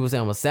 I guess people would say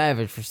I'm a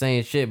savage for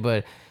saying shit,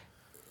 but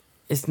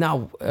it's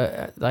not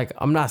like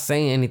I'm not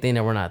saying anything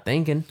that we're not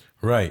thinking.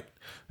 Right.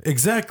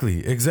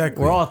 Exactly.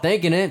 We're all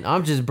thinking it.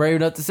 I'm just brave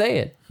enough to say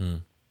it.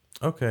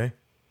 Okay.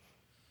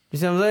 You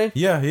see what I'm saying?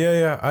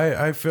 Yeah.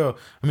 I feel.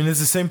 I mean, it's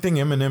the same thing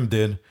Eminem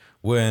did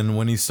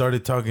when he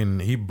started talking.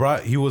 He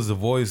was the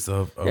voice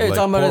of Yeah, like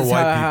talking poor about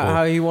white people.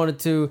 how he wanted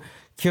to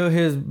kill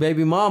his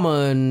baby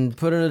mama and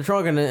put her in the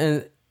trunk,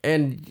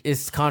 and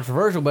it's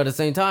controversial, but at the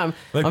same time,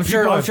 Like, I'm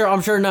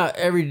sure not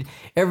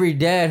every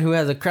dad who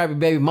has a crappy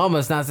baby mama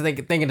is not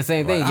thinking the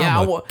same thing. Like, Yeah,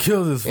 I'ma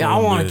kill this. Yeah, I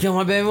want to kill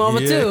my baby mama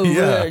too.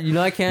 Yeah. But, you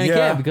know, I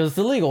can't because it's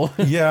illegal.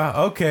 Yeah,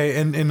 okay.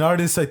 And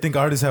artists, I think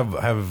artists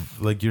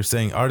have like you're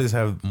saying, artists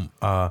have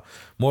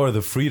more of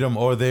the freedom,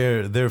 or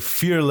they're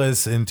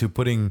fearless into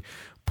putting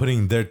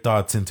their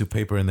thoughts into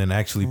paper and then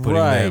actually putting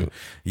them. Right.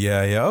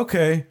 Yeah.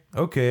 Okay.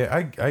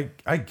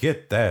 I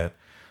get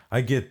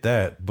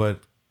that,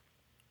 but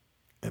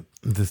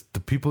the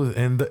people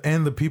and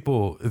the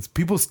people, it's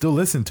people still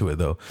listen to it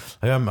though.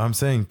 Like I'm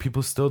saying,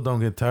 people still don't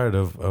get tired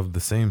of the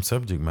same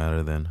subject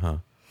matter then, huh?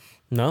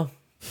 No,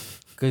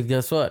 because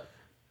guess what?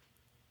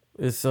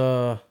 It's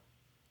what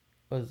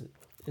is it?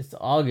 It's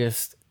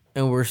August,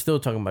 and we're still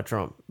talking about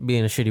Trump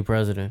being a shitty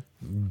president.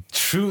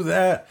 True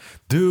that,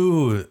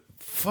 dude.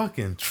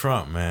 Fucking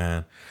Trump,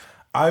 man.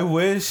 I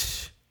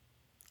wish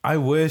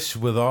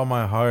with all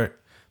my heart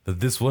that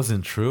this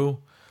wasn't true.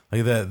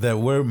 Like that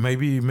we're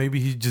maybe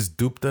he just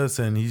duped us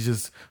and he's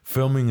just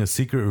filming a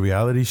secret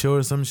reality show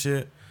or some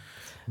shit.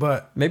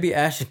 But Maybe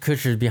Ashton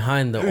Kutcher's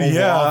behind the Oval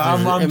yeah,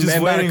 Office I'm and just about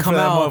to waiting for come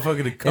that out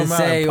motherfucker to come and out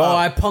say, and pop. "Oh,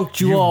 I punked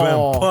you You've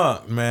all. been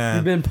punked, man.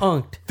 You've been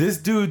punked." This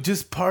dude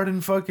just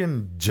pardoned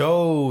fucking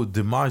Joe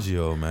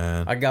DiMaggio,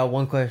 man. I got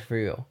one question for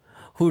you.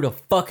 Who the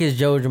fuck is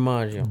Joe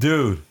DiMaggio?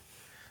 Dude,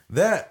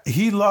 that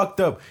he locked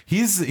up.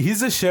 He's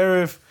a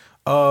sheriff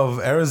of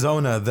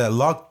Arizona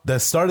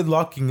that started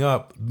locking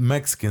up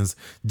Mexicans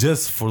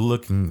just for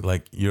looking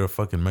like you're a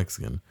fucking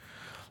Mexican.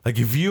 Like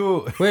if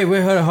you Wait,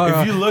 hold on.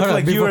 if you look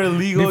like you were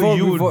illegal,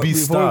 you would be Before we go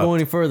stopped.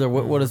 any further,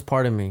 what does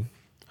pardon mean?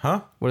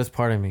 Huh? What does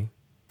pardon mean?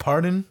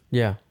 Pardon?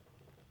 Yeah.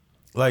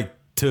 Like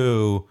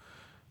to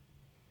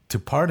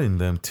pardon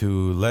them,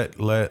 to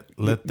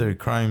let their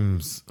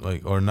crimes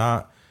like or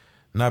not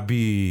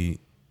be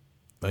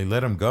like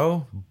let them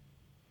go.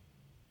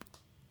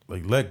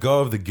 Like let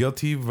go of the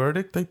guilty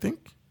verdict, I think.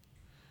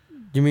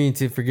 You mean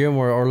to forgive him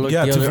or look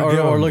Yeah, the to other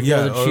forgive or them. look Yeah,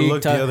 the other or cheek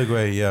look type? the other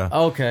way. Yeah.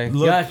 Okay,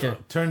 gotcha.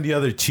 Turn the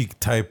other cheek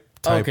type.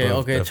 Okay,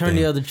 of turn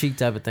the thing. other cheek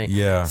type of thing.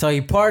 Yeah. So he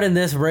pardoned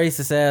this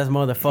racist ass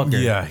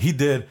motherfucker. Yeah, he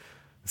did.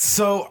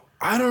 So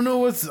I don't know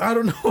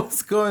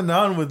what's going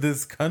on with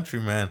this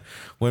country, man.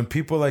 When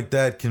people like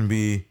that can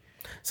be.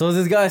 So is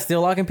this guy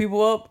still locking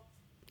people up?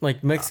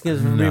 Like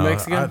Mexicans from being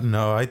Mexican?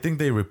 No, I think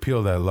they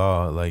repealed that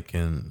law like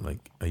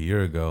a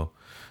year ago.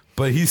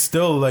 But he's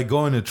still like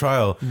going to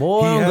trial.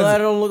 Boy, I'm glad I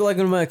don't look like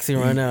a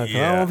Mexican right now. Cause I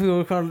Yeah. don't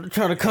want people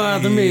trying to come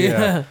after me.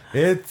 Yeah.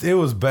 It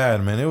was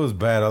bad, man. It was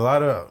bad. A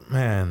lot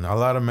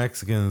of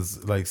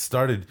Mexicans like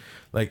started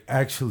like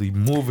actually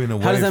moving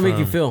away. How does that make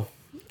you from, feel?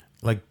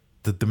 Like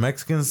the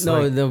Mexicans?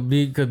 No,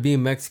 like, could be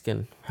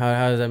Mexican.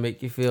 How does that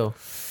make you feel?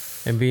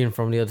 And being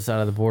from the other side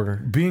of the border.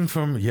 being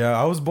from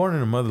I was born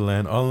in the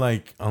motherland.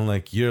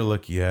 Unlike your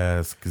lucky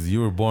ass, because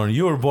you were born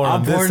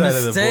on this side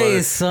of the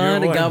border.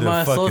 Son. You're I got born in the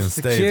my fucking social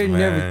security and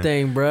man.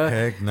 everything, bro.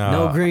 Heck no.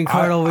 No green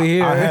card over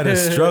here. I had to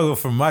struggle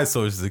for my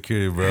social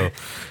security, bro.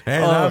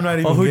 And I'm not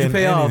even who'd you getting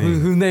pay off?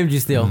 anything. Who named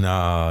you still?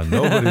 Nah,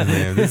 nobody's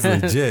name. This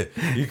is legit.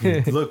 You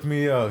can look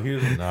me up.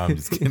 I'm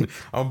just kidding.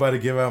 I'm about to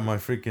give out my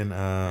freaking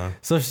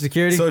Social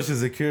security? social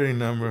security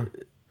number.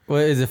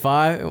 What is it,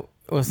 5?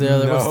 What's the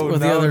other? What's the other? What's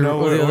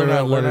the other we're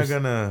not letters?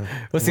 gonna.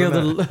 What's the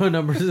other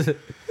numbers?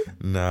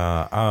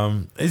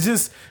 Nah, it's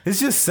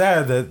just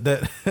sad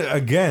that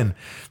again,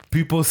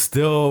 people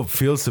still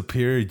feel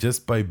superior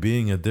just by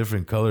being a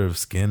different color of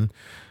skin.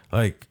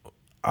 Like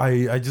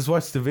I just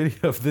watched the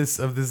video of this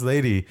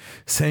lady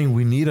saying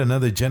we need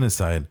another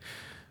genocide.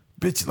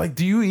 bitch, like,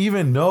 do you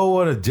even know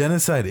what a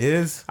genocide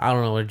is? I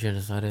don't know what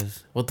genocide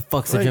is. What the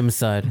fuck's Like, a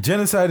genocide?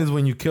 Genocide is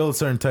when you kill a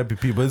certain type of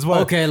people. It's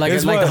what Okay, like-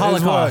 it's like the it's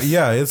what- Holocaust.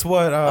 yeah, it's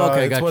what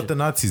Okay, it's gotcha. what the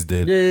Nazis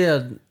did.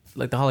 Yeah,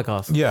 like the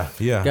Holocaust. Yeah,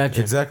 Gotcha.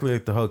 exactly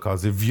like the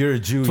Holocaust. If you're a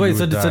Jew, Wait, you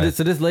would die.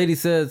 so this lady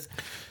says,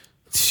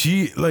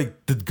 She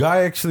like the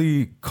guy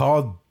actually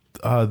called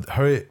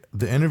her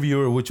the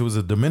interviewer, which was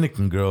a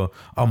Dominican girl,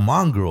 a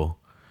mongrel.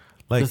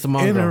 Like Just a in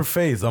mongrel. her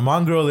face, a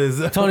mongrel is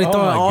Tony oh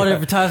throwing my all God.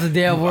 different types of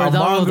damn words. A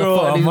I don't know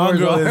what the fuck these words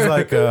mongrel is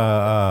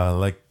are.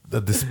 like a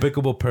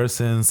despicable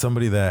person,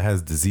 somebody that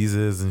has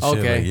diseases and shit.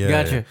 Okay, like, yeah,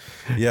 gotcha.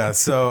 Yeah,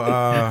 so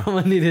I'm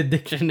gonna need a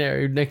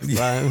dictionary next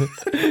time.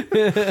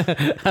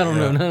 I don't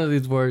know none of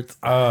these words.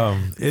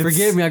 it's,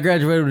 Forgive me, I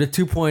graduated with a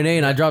 2.8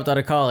 and I dropped out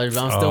of college,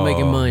 but I'm still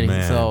making money.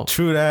 man. So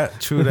True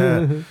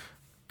that.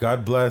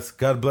 God bless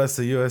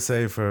the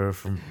USA for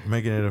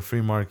making it a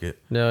free market.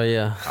 no,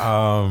 yeah.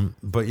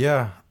 But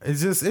yeah,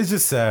 it's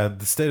just sad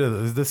the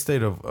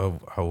state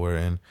of how we're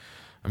in.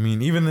 I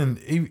mean,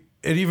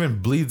 it even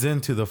bleeds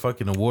into the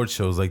fucking award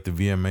shows like the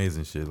VMAs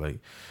and shit. Like,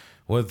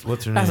 what's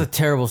her That's name? a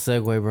terrible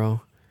segue,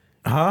 bro.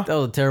 Huh? That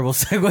was a terrible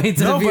segue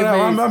to No, the but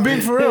VMAs. I'm being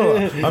for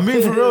real. I'm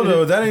being for real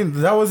though.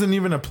 That wasn't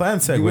even a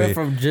planned segue. You went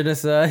from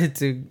genocide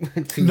to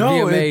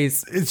No,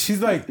 VMAs.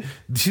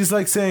 she's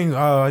like saying,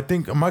 I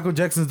think Michael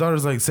Jackson's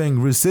daughter's like saying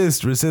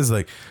resist,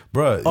 like,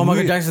 bruh. Oh,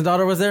 Michael Jackson's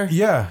daughter was there?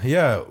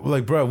 Yeah,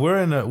 like, bruh, we're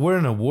in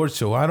a award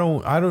show. I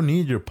don't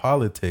need your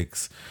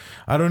politics.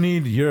 I don't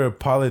need your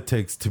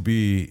politics to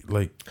be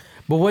like.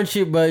 But wouldn't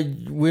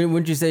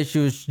you say she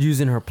was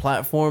using her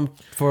platform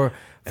for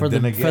And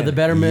then again, the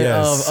betterment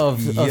yes,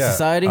 of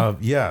society?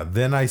 Yeah,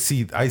 then I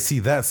see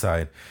that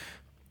side,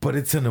 but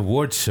it's an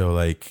award show.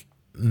 Like,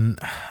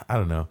 I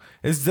don't know.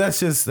 That's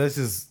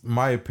just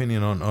my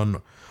opinion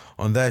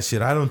on that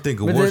shit. I don't think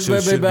award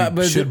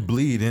shows should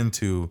bleed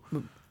into.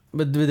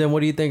 But then, what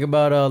do you think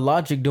about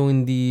Logic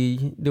doing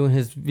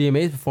his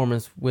VMAs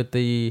performance with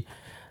the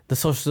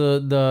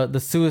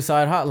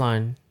suicide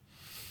hotline?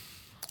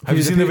 Have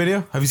you seen the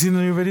video? Have you seen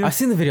the new video? I've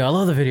seen the video. I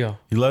love the video.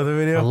 You love the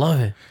video? I love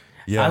it.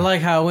 Yeah. I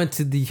like how I went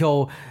to the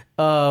whole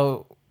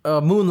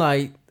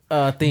Moonlight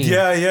thing.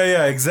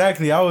 Yeah,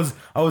 exactly. I was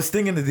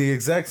thinking of the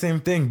exact same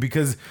thing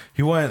because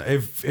he went.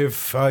 If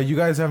you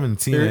guys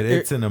haven't seen it,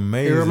 it's an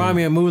amazing. It reminded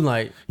me of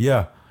Moonlight,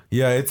 Yeah,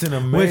 it's an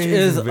amazing. which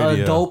is video.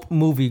 a dope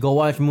movie. Go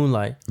watch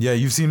Moonlight. Yeah,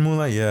 you've seen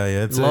Moonlight. Yeah,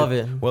 it's Love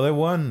it. Well, it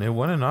won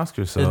an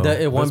Oscar. So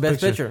It won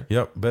Best Picture.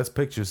 Yep, Best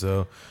Picture.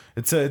 So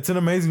it's an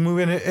amazing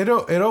movie, and it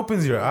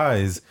opens your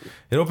eyes.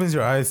 It opens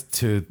your eyes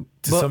to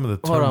some of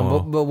the Hold turmoil.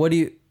 on, but what do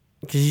you?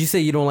 Because you say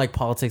you don't like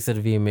politics at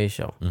a VMA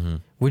show. Mm-hmm.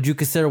 Would you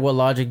consider what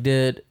Logic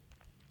did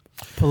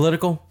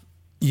political?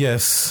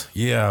 Yes,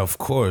 yeah, of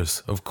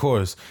course. But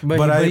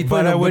he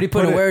put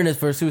it- awareness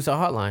for a suicide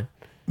hotline.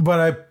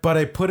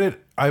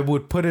 I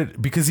would put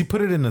it because he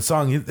put it in a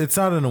song. It's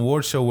not an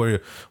award show where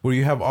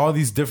you have all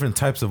these different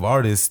types of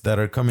artists that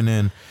are coming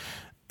in.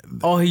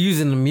 Oh, he's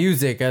using the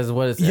music as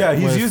what it's Yeah,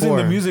 he's what it's using for.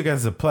 the music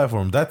as a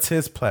platform. That's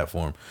his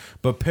platform.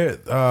 But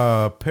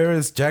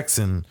Paris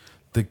Jackson,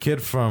 the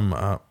kid from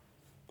Michael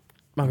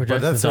but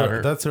Jackson's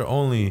daughter. that's her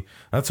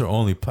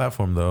only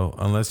platform though,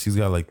 unless she's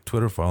got like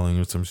Twitter following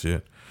or some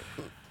shit.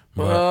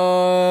 But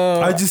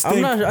I just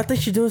think I think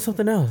she's doing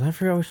something else. I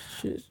forgot what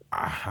she.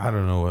 I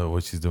don't know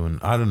what she's doing.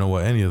 I don't know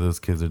what any of those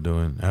kids are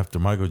doing. After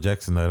Michael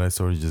Jackson died, I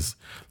sort of just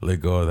let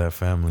go of that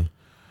family.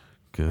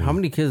 'Cause How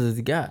many kids has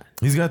he got?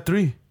 He's got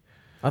 3.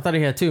 I thought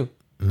he had 2.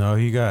 No,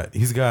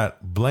 he's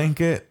got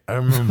Blanket. I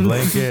remember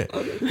Blanket,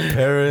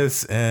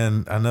 Paris,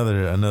 and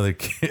another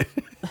kid.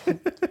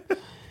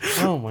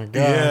 Oh my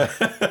god!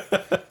 Yeah,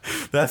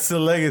 that's the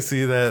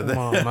legacy that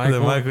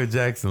Michael. Michael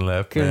Jackson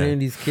left. Couldn't Man. name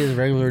these kids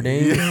regular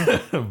names.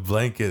 Yeah.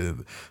 Blanket.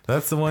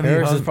 That's the one.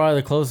 Paris he is hung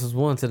probably the closest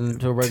one to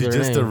a regular to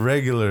just name. a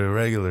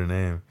regular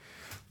name.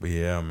 But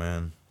yeah,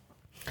 man.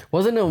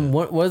 Wasn't it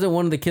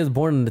one of the kids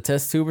born in the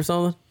test tube or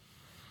something?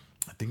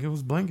 I think it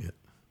was Blanket.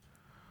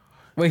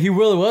 Wait, he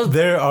really was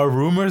There are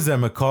rumors that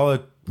Macaulay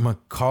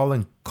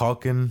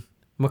Culkin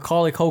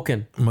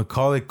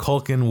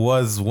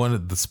was one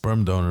of the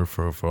sperm donor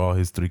for all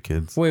his 3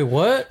 kids. Wait,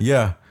 what?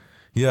 Yeah,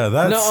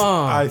 that's.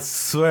 Nuh-uh. I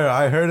swear,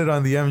 I heard it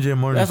on the MJ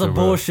Morning That's Show. a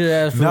bro. bullshit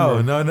ass No.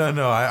 rumor.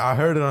 I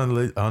heard it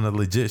on a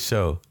legit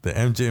show, the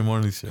MJ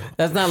Morning Show.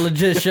 That's not a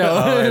legit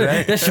show. it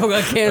ain't? That show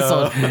got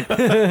canceled.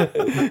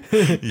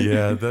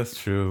 Yeah, that's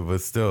true.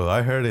 But still,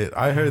 I heard it.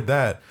 I heard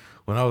that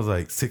when I was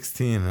like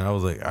 16, and I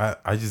was like,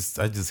 I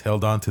just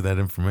held on to that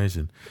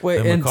information. Wait,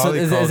 That and so Macaulay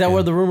is that Culkin-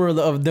 where the rumor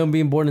of them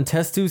being born in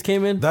test tubes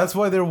came in? That's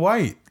why they're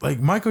white. Like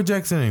Michael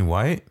Jackson ain't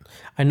white.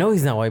 I know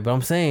he's not white, but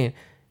I'm saying,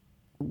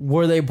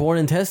 were they born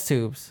in test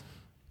tubes?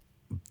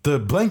 The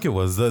Blanket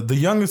was the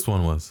youngest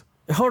one was.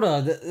 Hold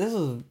on, this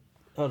is.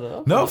 Hold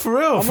on. No, for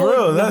real, I'm for gonna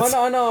real. look- That's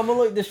I know. I'm gonna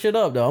look this shit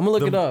up though. I'm gonna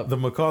look it up. the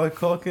Macaulay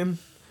Culkin.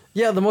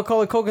 Yeah, the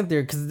Macaulay Culkin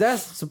theory, because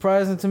that's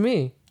surprising to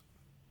me.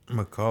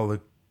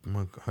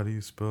 How do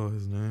you spell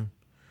his name?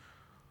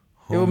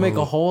 It would make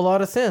a whole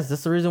lot of sense.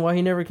 That's the reason why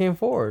he never came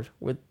forward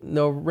with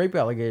no rape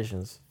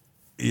allegations.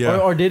 Yeah.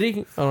 Or did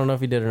he? I don't know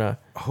if he did or not.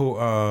 Who?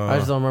 I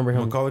just don't remember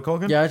him. Macaulay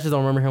Culkin? Yeah, I just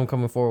don't remember him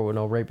coming forward with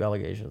no rape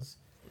allegations.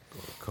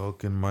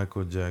 Culkin,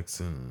 Michael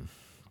Jackson.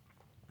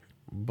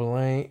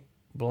 Blanket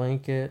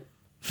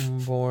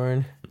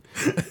born.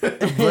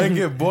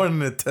 Blanket born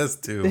in a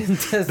test tube.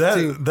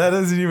 That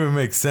doesn't even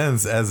make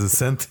sense as a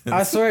sentence.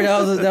 I swear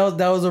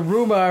that was a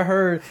rumor I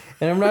heard,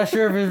 and I'm not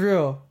sure if it's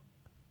real.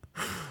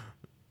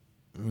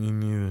 Me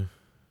neither.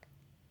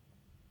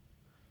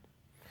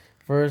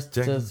 First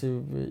test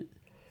tube.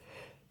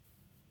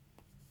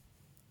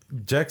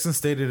 Jackson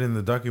stated in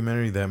the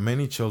documentary that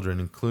many children,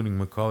 including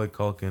Macaulay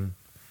Culkin.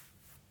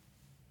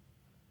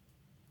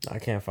 I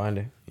can't find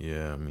it.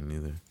 Yeah, me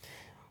neither.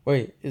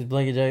 Wait, is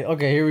Blanket J?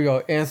 Okay, here we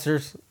go.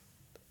 Answers.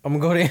 I'm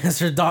going to go to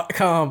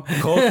answers.com.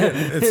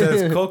 It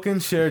says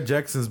Culkin shared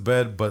Jackson's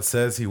bed, but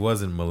says he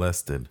wasn't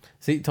molested.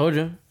 See, told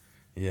you.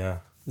 Yeah.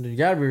 There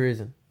gotta be a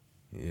reason.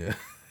 Yeah.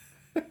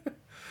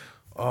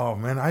 Oh,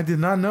 man, I did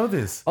not know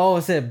this. Oh,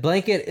 it said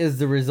Blanket is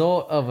the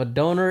result of a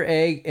donor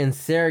egg and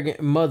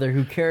surrogate mother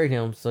who carried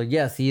him. So,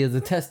 yes, he is a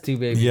test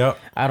tube baby. Yep.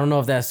 I don't know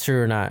if that's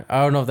true or not.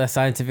 I don't know if that's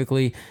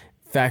scientifically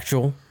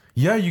factual.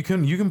 Yeah, you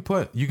can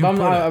put it.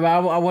 I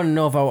want to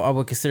know if I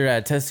would consider that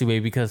a test tube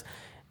baby, because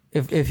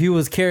if he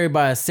was carried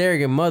by a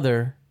surrogate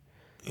mother,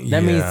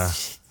 that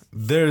means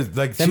there's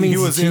like that means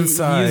he was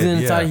inside. He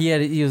was inside. Yeah.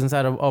 He was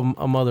inside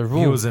a mother's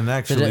womb. He was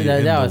actually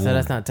so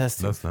that's not test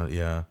tube. That's not.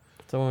 Yeah.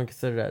 So I wouldn't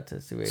consider that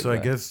test tube baby. So I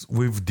guess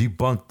we've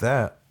debunked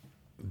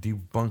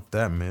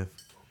that myth.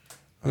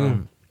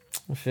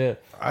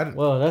 Shit.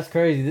 Well, that's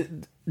crazy.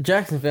 The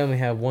Jackson family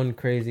have one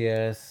crazy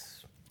ass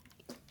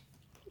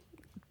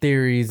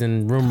theories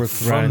and rumors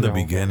from the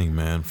beginning,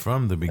 man.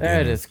 From the beginning.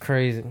 That is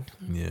crazy.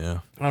 Yeah.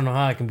 I don't know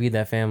how I can be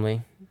that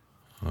family.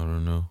 I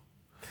don't know.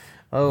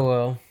 Oh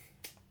well.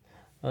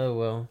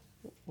 Well,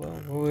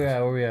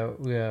 where we at?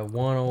 We at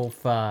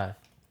 105.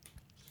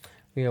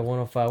 We at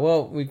 105.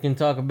 Well, we can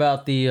talk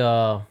about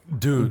the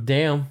dude.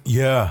 Damn.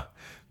 Yeah.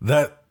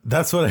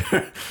 That's what I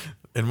heard.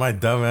 And my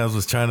dumbass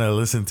was trying to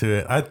listen to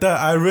it. I thought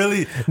I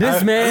really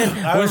thought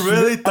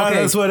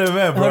that's what it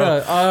meant,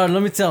 bro. Hold on.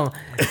 Let me tell him.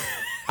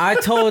 I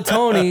told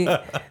Tony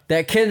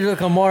that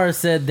Kendrick Lamar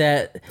said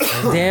that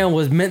Damn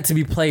was meant to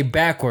be played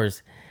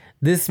backwards.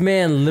 This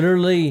man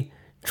literally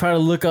tried to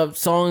look up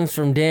songs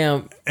from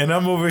Damn. And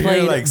I'm over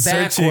here like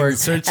searching.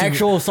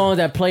 Actual songs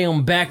that play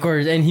them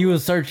backwards, and he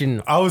was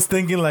searching. I was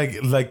thinking like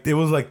it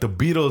was like the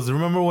Beatles.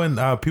 Remember when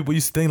people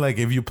used to think like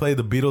if you play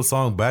the Beatles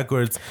song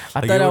backwards,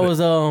 I thought that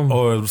was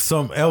or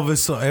some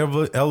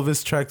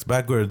Elvis tracks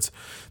backwards,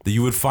 that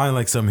you would find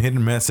like some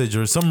hidden message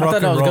or some rock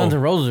and roll. I thought that was Guns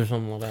N' Roses or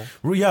something like that.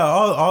 Yeah,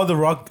 all the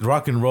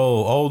rock and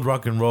roll, old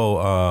rock and roll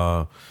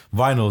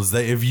vinyls,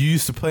 that if you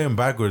used to play them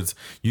backwards,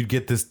 you'd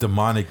get this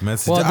demonic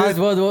message.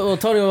 Well,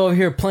 Tony over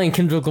here playing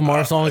Kendrick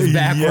Lamar songs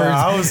backwards.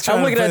 Yeah,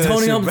 I'm looking at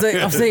Tony.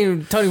 I'm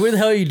saying, Tony, what the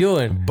hell are you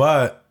doing?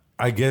 But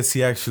I guess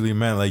he actually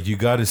meant like you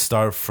got to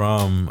start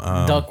from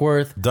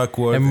Duckworth,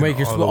 and make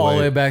your all the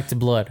way back to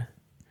Blood.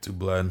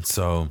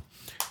 So,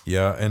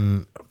 yeah,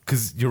 and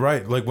because you're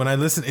right. Like when I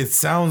listen, it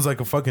sounds like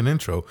a fucking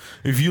intro.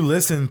 If you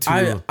listen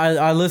to,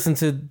 I listened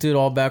to it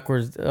all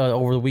backwards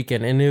over the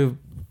weekend, and it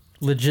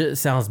legit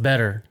sounds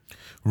better.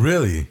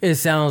 Really, it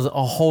sounds a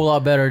whole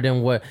lot better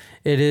than what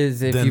it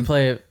is if you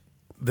play it.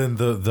 Then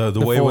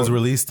the way it was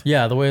released.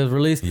 Yeah, the way it was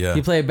released. Yeah,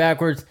 you play it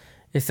backwards,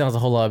 it sounds a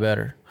whole lot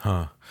better.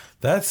 Huh.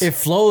 It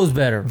flows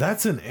better.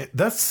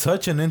 That's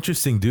such an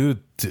interesting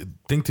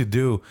thing to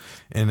do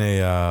in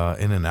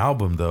an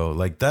album though.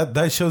 Like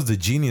that shows the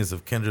genius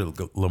of Kendrick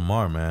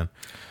Lamar, man.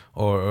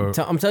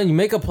 I'm telling you,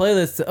 make a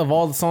playlist of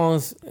all the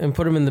songs and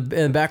put them in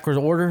the backwards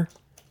order,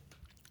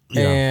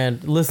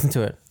 and listen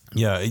to it.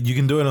 Yeah, you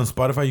can do it on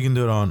Spotify. You can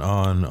do it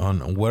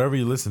on wherever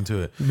you listen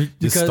to it.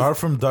 Just start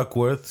from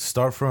Duckworth.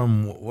 Start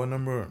from what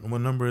number? What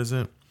number is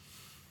it?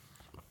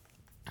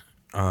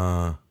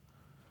 14.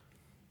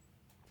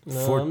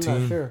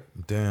 I'm not sure.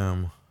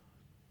 Damn.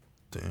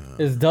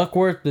 It's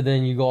Duckworth, but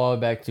then you go all the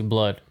way back to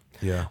Blood.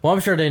 Yeah. Well, I'm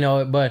sure they know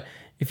it, but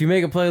if you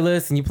make a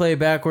playlist and you play it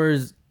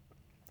backwards,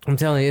 I'm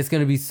telling you, it's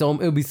gonna be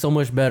it'll be so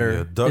much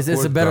better. Yeah,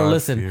 it's a better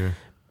listen. Here.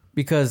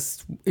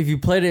 Because if you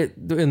played it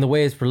in the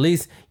way it's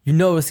released, you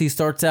notice he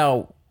starts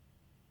out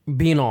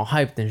being all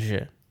hyped and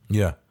shit.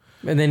 Yeah.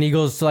 And then he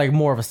goes to like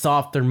more of a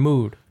softer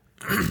mood.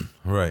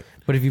 Right.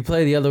 But if you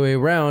play the other way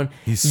around,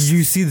 you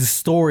see the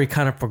story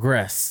kind of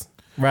progress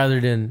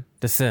rather than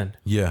descend.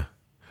 Yeah.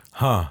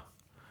 Huh.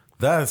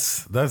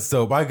 That's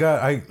dope. Like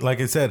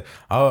I said,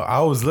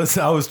 I was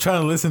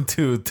trying to listen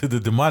to the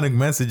demonic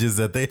messages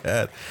that they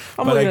had.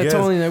 I'm looking at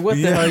Tony like, what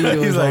the hell are you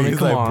doing? He's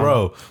like,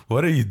 bro,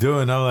 what are you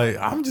doing? I'm like,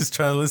 I'm just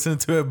trying to listen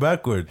to it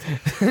backwards.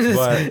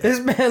 But this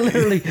man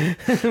literally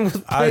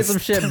was playing some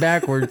shit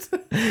backwards.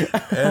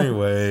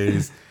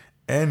 Anyways,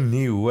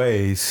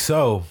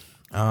 so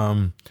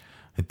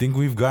I think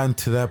we've gotten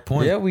to that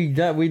point. Yeah, we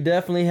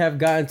definitely have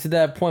gotten to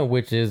that point,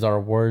 which is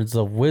our words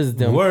of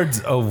wisdom. Words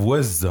of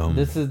wisdom.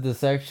 This is the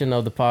section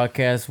of the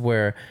podcast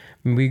where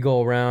we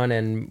go around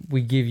and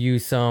we give you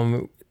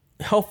some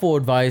helpful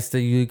advice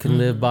that you can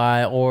live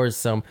by, or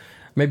some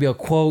maybe a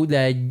quote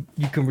that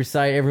you can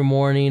recite every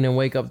morning and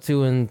wake up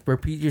to and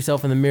repeat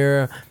yourself in the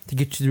mirror to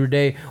get you through the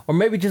day. Or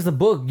maybe just a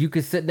book you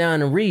could sit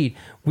down and read.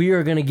 We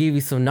are going to give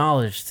you some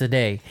knowledge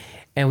today.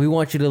 And we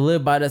want you to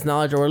live by this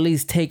knowledge, or at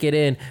least take it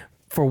in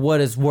for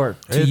what it's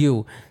worth to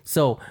you.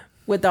 So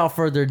without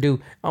further ado,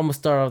 I'm going to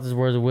start off this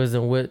words of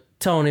wisdom with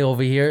Tony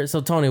over here.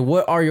 So Tony,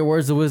 what are your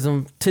words of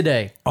wisdom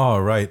today?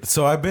 All right.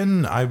 So I've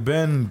been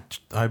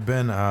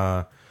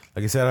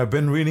like I said, I've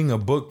been reading a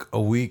book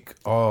a week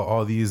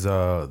all these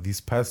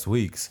past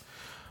weeks.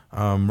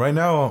 Right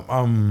now,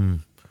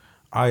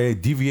 I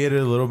deviated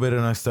a little bit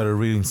and I started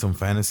reading some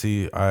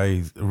fantasy.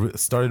 I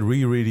started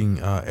rereading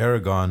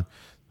Aragon,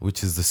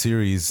 which is the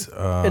series.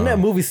 Didn't that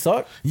movie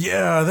suck?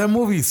 Yeah, that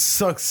movie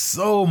sucks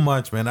so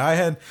much, man.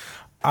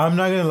 I'm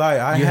not gonna lie.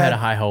 I had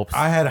high hopes.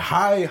 I had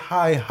high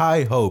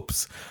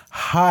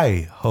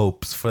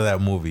hopes for that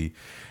movie,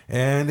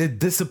 and it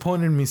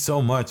disappointed me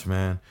so much,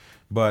 man.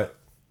 But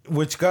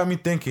which got me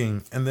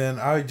thinking, and then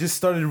I just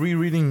started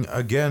rereading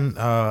again.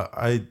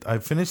 I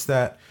finished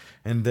that,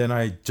 and then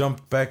I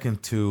jumped back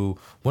into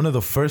one of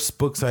the first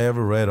books I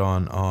ever read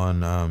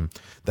on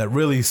that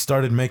really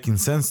started making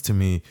sense to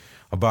me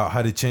about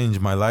how to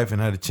change my life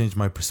and how to change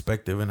my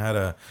perspective and how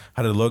to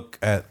look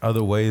at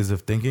other ways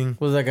of thinking.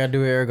 What does that got to do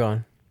with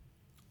Aragon?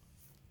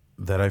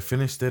 That I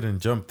finished it and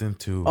jumped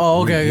into.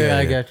 Oh, okay,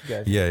 I got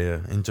you.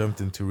 Yeah, and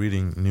jumped into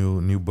reading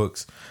new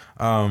books.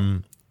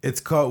 It's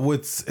called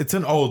it's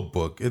an old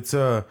book. It's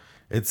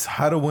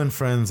How to Win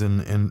Friends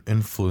and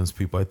Influence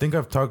People. I think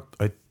I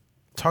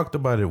talked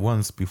about it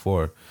once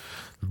before,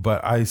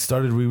 but I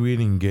started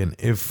rereading again.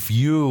 If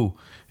you're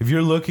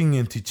looking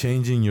into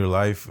changing your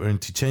life or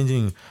into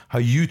changing how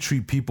you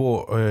treat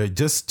people, or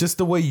just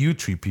the way you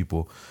treat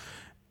people,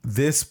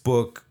 this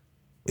book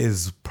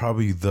is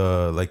probably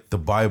the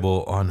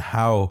Bible on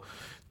how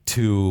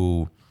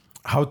to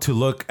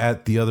look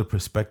at the other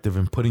perspective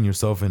and putting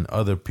yourself in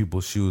other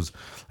people's shoes,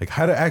 like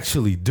how to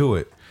actually do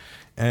it.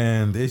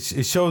 And it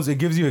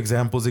gives you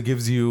examples, it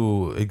gives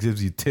you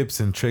tips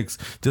and tricks,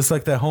 just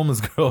like that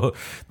homeless girl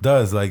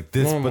does. Like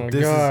this, oh but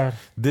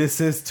this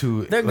is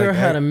to that girl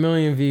had 1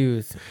 million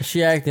views.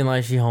 She acting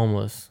like she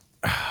homeless.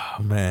 Oh,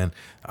 man,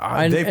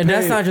 and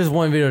that's not just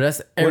one video.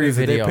 That's every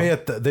video.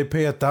 They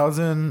pay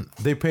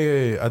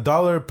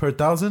 $1 per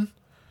 1,000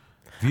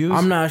 views.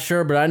 I'm not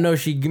sure, but I know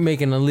she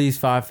making at least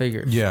 5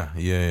 figures. Yeah.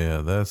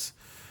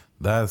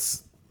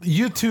 That's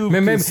YouTube.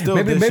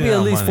 Maybe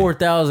at least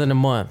 4,000 a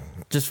month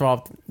just for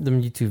off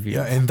them YouTube views.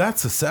 Yeah, and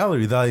that's a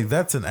salary.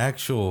 That's an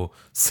actual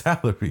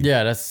salary.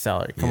 Yeah, that's a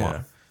salary. Come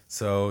on.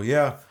 So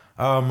yeah.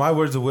 My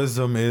words of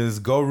wisdom is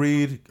go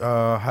read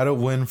How to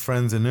Win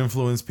Friends and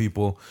Influence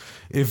People.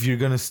 If you're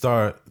going to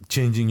start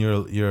changing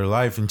your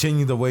life and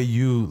changing the way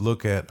you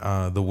look at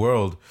the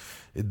world,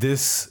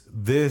 this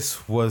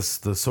was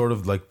the sort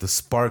of like the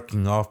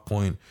sparking off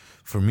point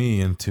for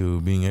me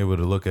into being able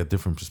to look at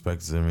different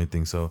perspectives and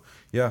everything. So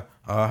yeah,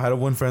 How to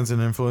Win Friends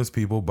and Influence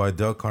People by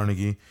Dale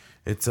Carnegie.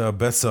 It's a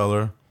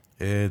bestseller.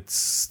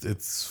 It's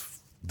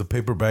the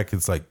paperback.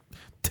 It's like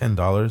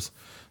 $10.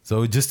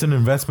 So just an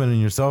investment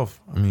in yourself.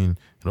 I mean,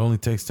 it only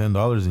takes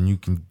 $10 and you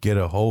can get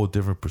a whole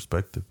different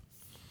perspective.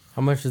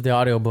 How much is the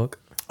audiobook?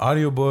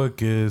 Audiobook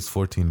is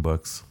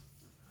 $14.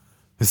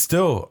 It's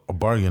still a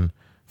bargain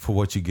for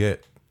what you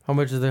get. How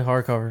much is the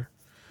hardcover?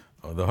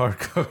 Oh, the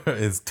hardcover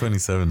is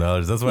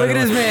 $27. That's why. Look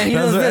at this man. He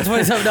doesn't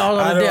spend $27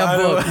 on a damn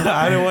book.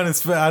 I don't want to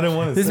spend.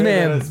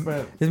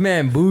 This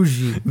man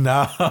bougie.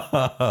 Nah,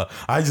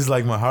 I just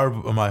like my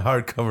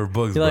hardcover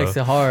books. He likes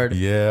it hard.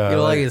 Yeah, you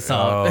don't like it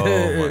soft.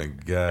 Oh my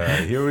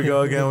god! Here we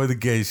go again with the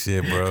gay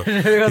shit, bro.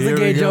 There goes the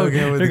gay joke.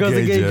 There goes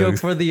the gay joke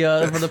for the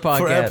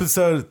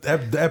podcast.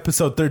 For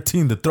episode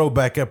 13, the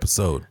throwback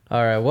episode.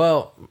 All right.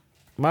 Well,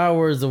 my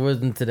words of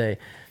wisdom today.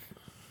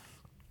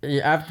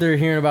 After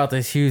hearing about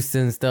this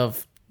Houston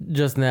stuff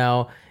just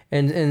now,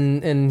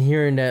 and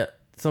hearing that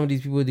some of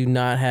these people do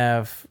not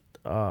have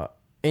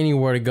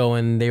anywhere to go,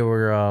 and they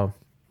were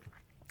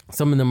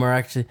some of them are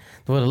actually,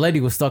 well, the lady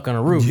was stuck on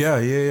a roof.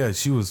 Yeah.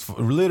 She was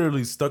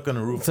literally stuck on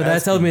a roof. So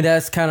that tells me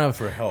that's kind of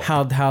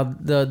how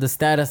the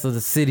status of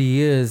the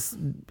city is.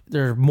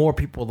 There's more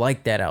people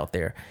like that out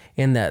there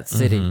in that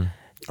city,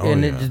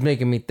 and it's just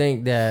making me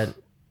think that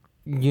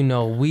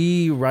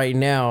we right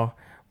now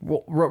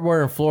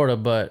we're in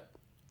Florida,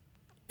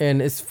 and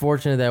it's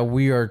fortunate that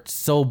we are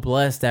so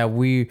blessed that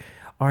we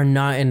are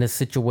not in a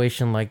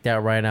situation like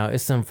that right now.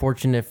 It's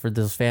unfortunate for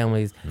those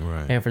families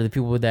and for the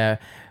people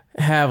that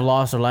have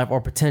lost their life or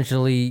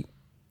potentially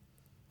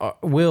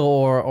will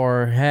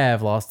or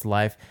have lost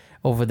life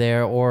over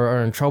there or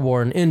are in trouble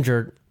or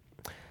injured.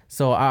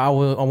 So I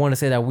want to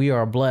say that we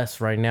are blessed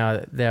right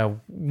now that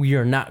we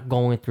are not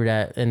going through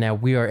that, and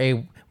that we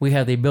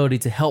have the ability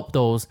to help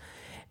those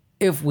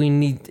if we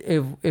need,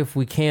 if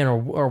we can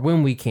or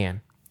when we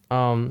can.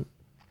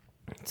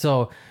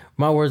 So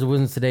my words of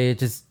wisdom today is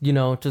just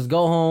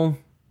go home.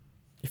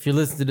 If you're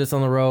listening to this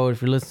on the road,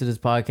 if you're listening to this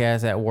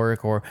podcast at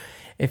work, or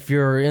if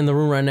you're in the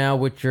room right now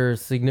with your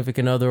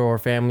significant other or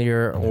family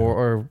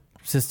or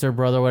sister,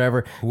 brother,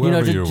 whatever,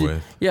 whoever you're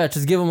with. Yeah,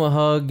 just give them a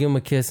hug, give them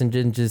a kiss,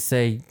 and just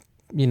say,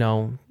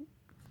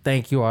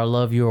 thank you or I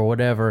love you or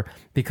whatever,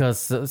 because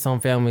some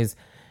families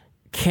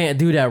can't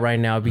do that right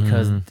now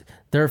because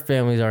their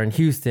families are in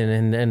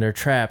Houston and they're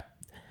trapped,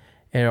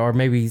 or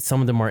maybe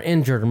some of them are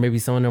injured, or maybe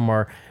some of them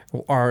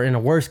are in a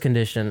worse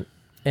condition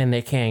and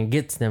they can't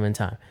get to them in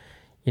time.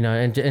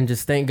 And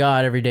just thank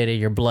God every day that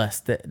you're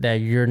blessed, that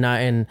you're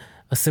not in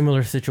a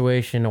similar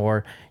situation,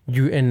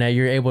 and that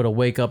you're able to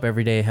wake up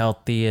every day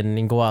healthy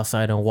and go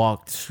outside and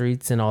walk the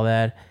streets and all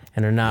that,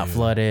 and are not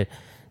flooded.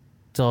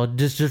 So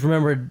just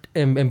remember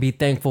and be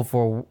thankful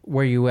for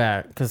where you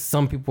at, because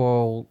some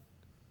people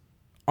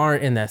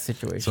aren't in that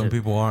situation. Some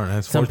people aren't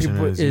as Some fortunate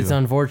people as you. it's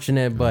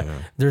unfortunate, but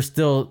there's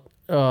still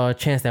a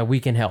chance that we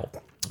can help.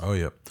 Oh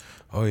yep.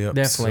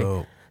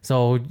 Definitely.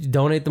 So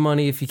donate the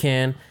money if you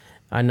can.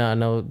 I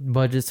know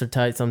budgets are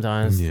tight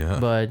sometimes,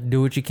 but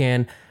do what you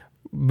can.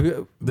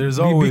 There's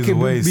always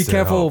ways be to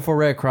careful help. for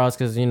Red Cross,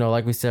 because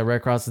like we said,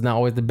 Red Cross is not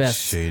always the best.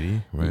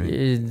 Shady, right?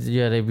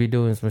 They be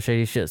doing some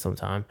shady shit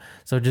sometimes.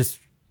 So just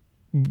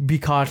be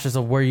cautious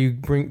of where you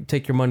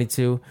take your money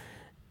to,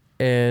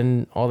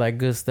 and all that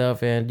good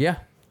stuff. And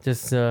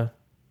just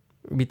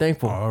be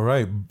thankful. All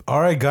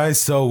right,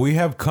 guys. So we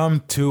have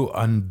come to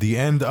the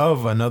end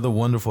of another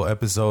wonderful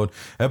episode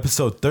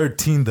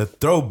 13, the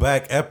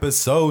throwback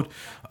episode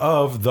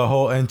of the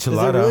whole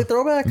enchilada. Is it really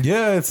throwback?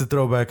 Yeah, it's a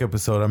throwback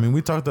episode. I mean,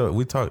 we talked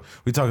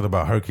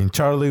about Hurricane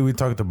Charlie. We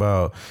talked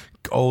about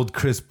old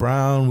Chris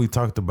Brown. We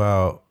talked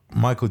about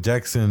Michael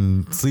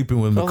Jackson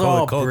sleeping with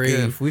Macaulay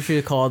Culkin. We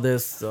should call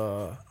this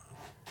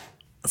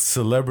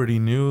Celebrity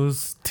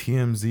News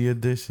TMZ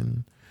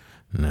edition.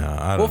 No, I don't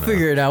know. We'll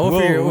figure it out. We'll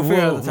figure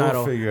out the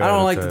title. Figure I out don't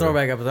the like the title.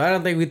 throwback episode. I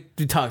don't think we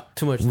talk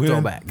too much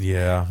throwback.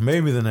 Yeah,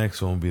 maybe the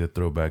next one will be the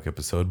throwback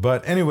episode.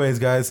 But anyways,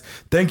 guys,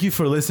 thank you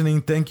for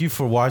listening. Thank you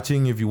for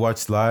watching. If you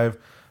watched live,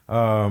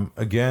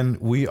 again,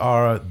 we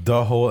are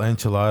The Whole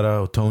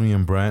Enchilada, Tony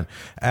and Brent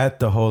at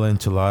The Whole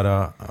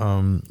Enchilada.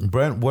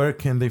 Brent, where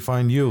can they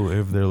find you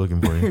if they're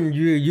looking for you?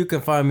 You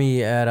can find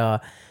me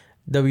at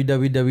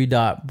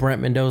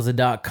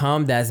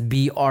www.brentmendoza.com. That's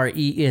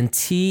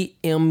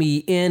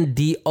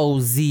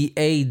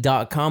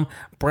BRENTMENDOZA.com.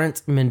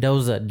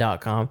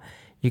 BrentMendoza.com.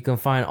 You can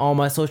find all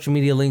my social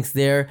media links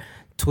there.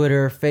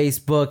 Twitter,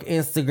 Facebook,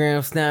 Instagram,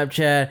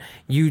 Snapchat,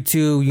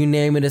 YouTube, you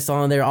name it, it's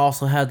on there.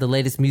 Also have the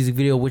latest music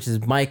video, which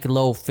is Mike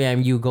Low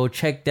Fam. Go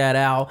check that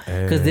out,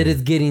 because it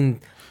is getting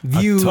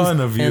views, A ton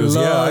of views.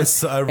 and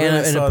love, I really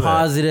and saw a that.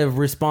 positive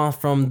response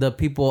from the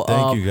people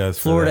Thank of you guys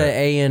for Florida that.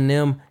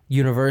 A&M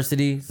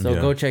University. So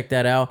go check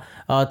that out.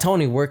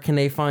 Tony, where can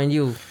they find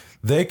you?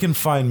 They can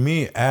find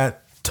me at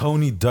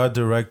Tony the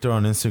Director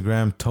on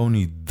Instagram,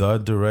 Tony the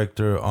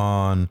Director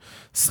on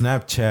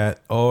Snapchat,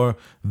 or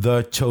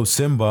the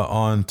Chosimba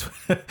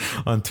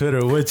on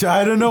Twitter, which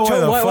I don't know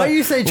Why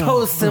you say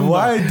Chosimba?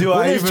 Why do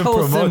What I is even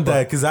Chosimba? promote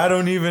that? Because I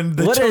don't even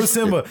What is-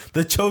 Chosimba,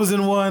 the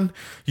chosen one.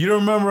 You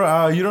don't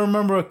remember? You don't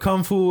remember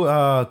Kung Fu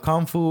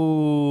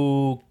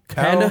Cow?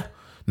 Panda?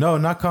 No,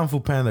 not Kung Fu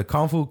Panda.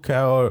 Kung Fu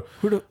Cow.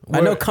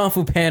 I know Kung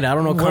Fu Panda. I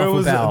don't know Where Kung Fu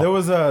was Pao.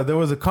 there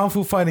was a Kung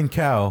Fu fighting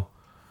cow,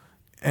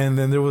 and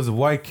then there was a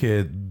white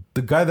kid,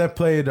 the guy that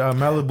played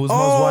Malibu's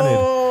Most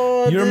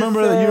Wanted. You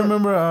remember?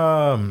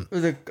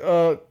 Was it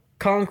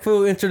Kung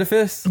Fu Enter the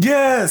Fist?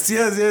 Yes.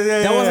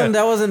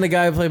 That wasn't the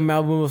guy who played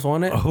Malibu Most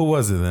Wanted. Who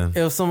was it then?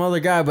 It was some other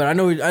guy, but I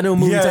know a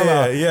movie you're talking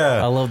about.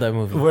 Yeah. I love that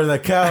movie. Where the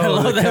cow,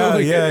 love that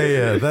movie.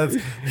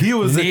 He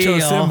was a Neil.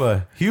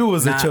 Chosimba. He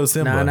was a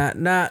Chosimba.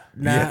 Not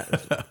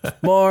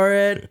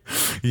boring.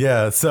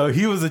 Yeah, so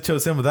he was a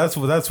Chosimba.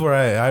 That's where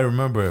I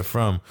remember it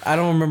from. I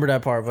don't remember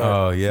that part, but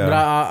Oh, yeah. But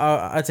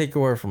I take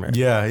your word from it.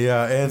 Yeah,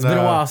 and It's been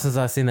a while since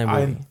I've seen that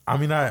movie. I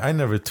mean, I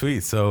never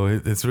tweet, so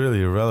it's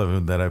really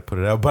irrelevant that I put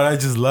it out. But I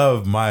just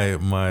love my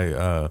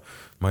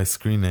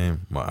screen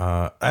name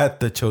at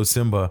the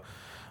Chosimba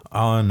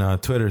on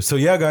Twitter. So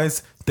yeah,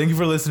 guys, thank you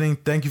for listening.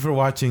 Thank you for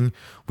watching.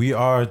 We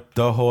are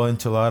The Whole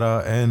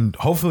Enchilada, and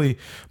hopefully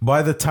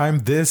by the time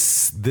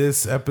this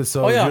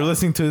episode, you're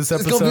listening to this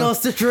episode, It's gonna be on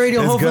Stitcher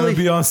Radio. It's Hopefully, gonna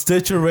be on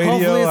Stitcher Radio.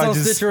 Hopefully it's on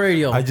Stitcher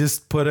Radio. I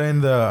just put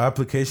in the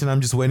application. I'm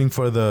just waiting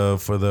for the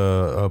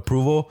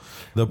approval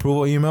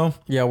email.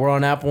 yeah, we're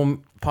on Apple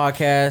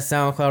Podcast,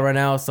 SoundCloud right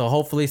now. So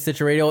hopefully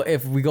Stitcher Radio.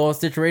 If we go on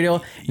Stitcher Radio,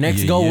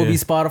 next go will be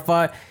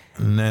Spotify.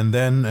 And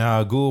then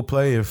Google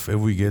Play if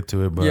we get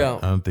to it, but Yeah.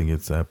 I don't think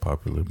it's that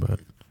popular,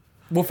 but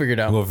We'll figure it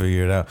out. we'll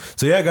figure it out.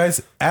 So yeah,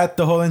 guys, at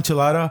The Whole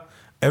Enchilada,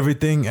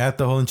 everything at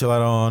The Whole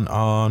Enchilada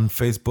on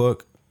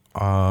Facebook,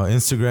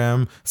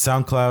 Instagram,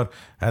 SoundCloud,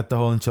 at The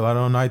Whole Enchilada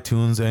on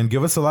iTunes, and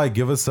give us a like,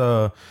 give us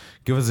a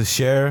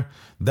share.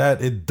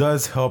 That it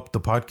does help the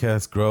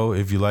podcast grow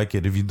if you like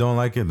it. If you don't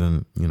like it,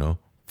 then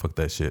fuck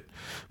that shit.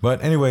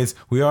 But anyways,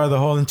 we are The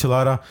Whole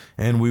Enchilada,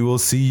 and we will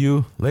see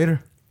you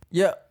later.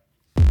 Yeah.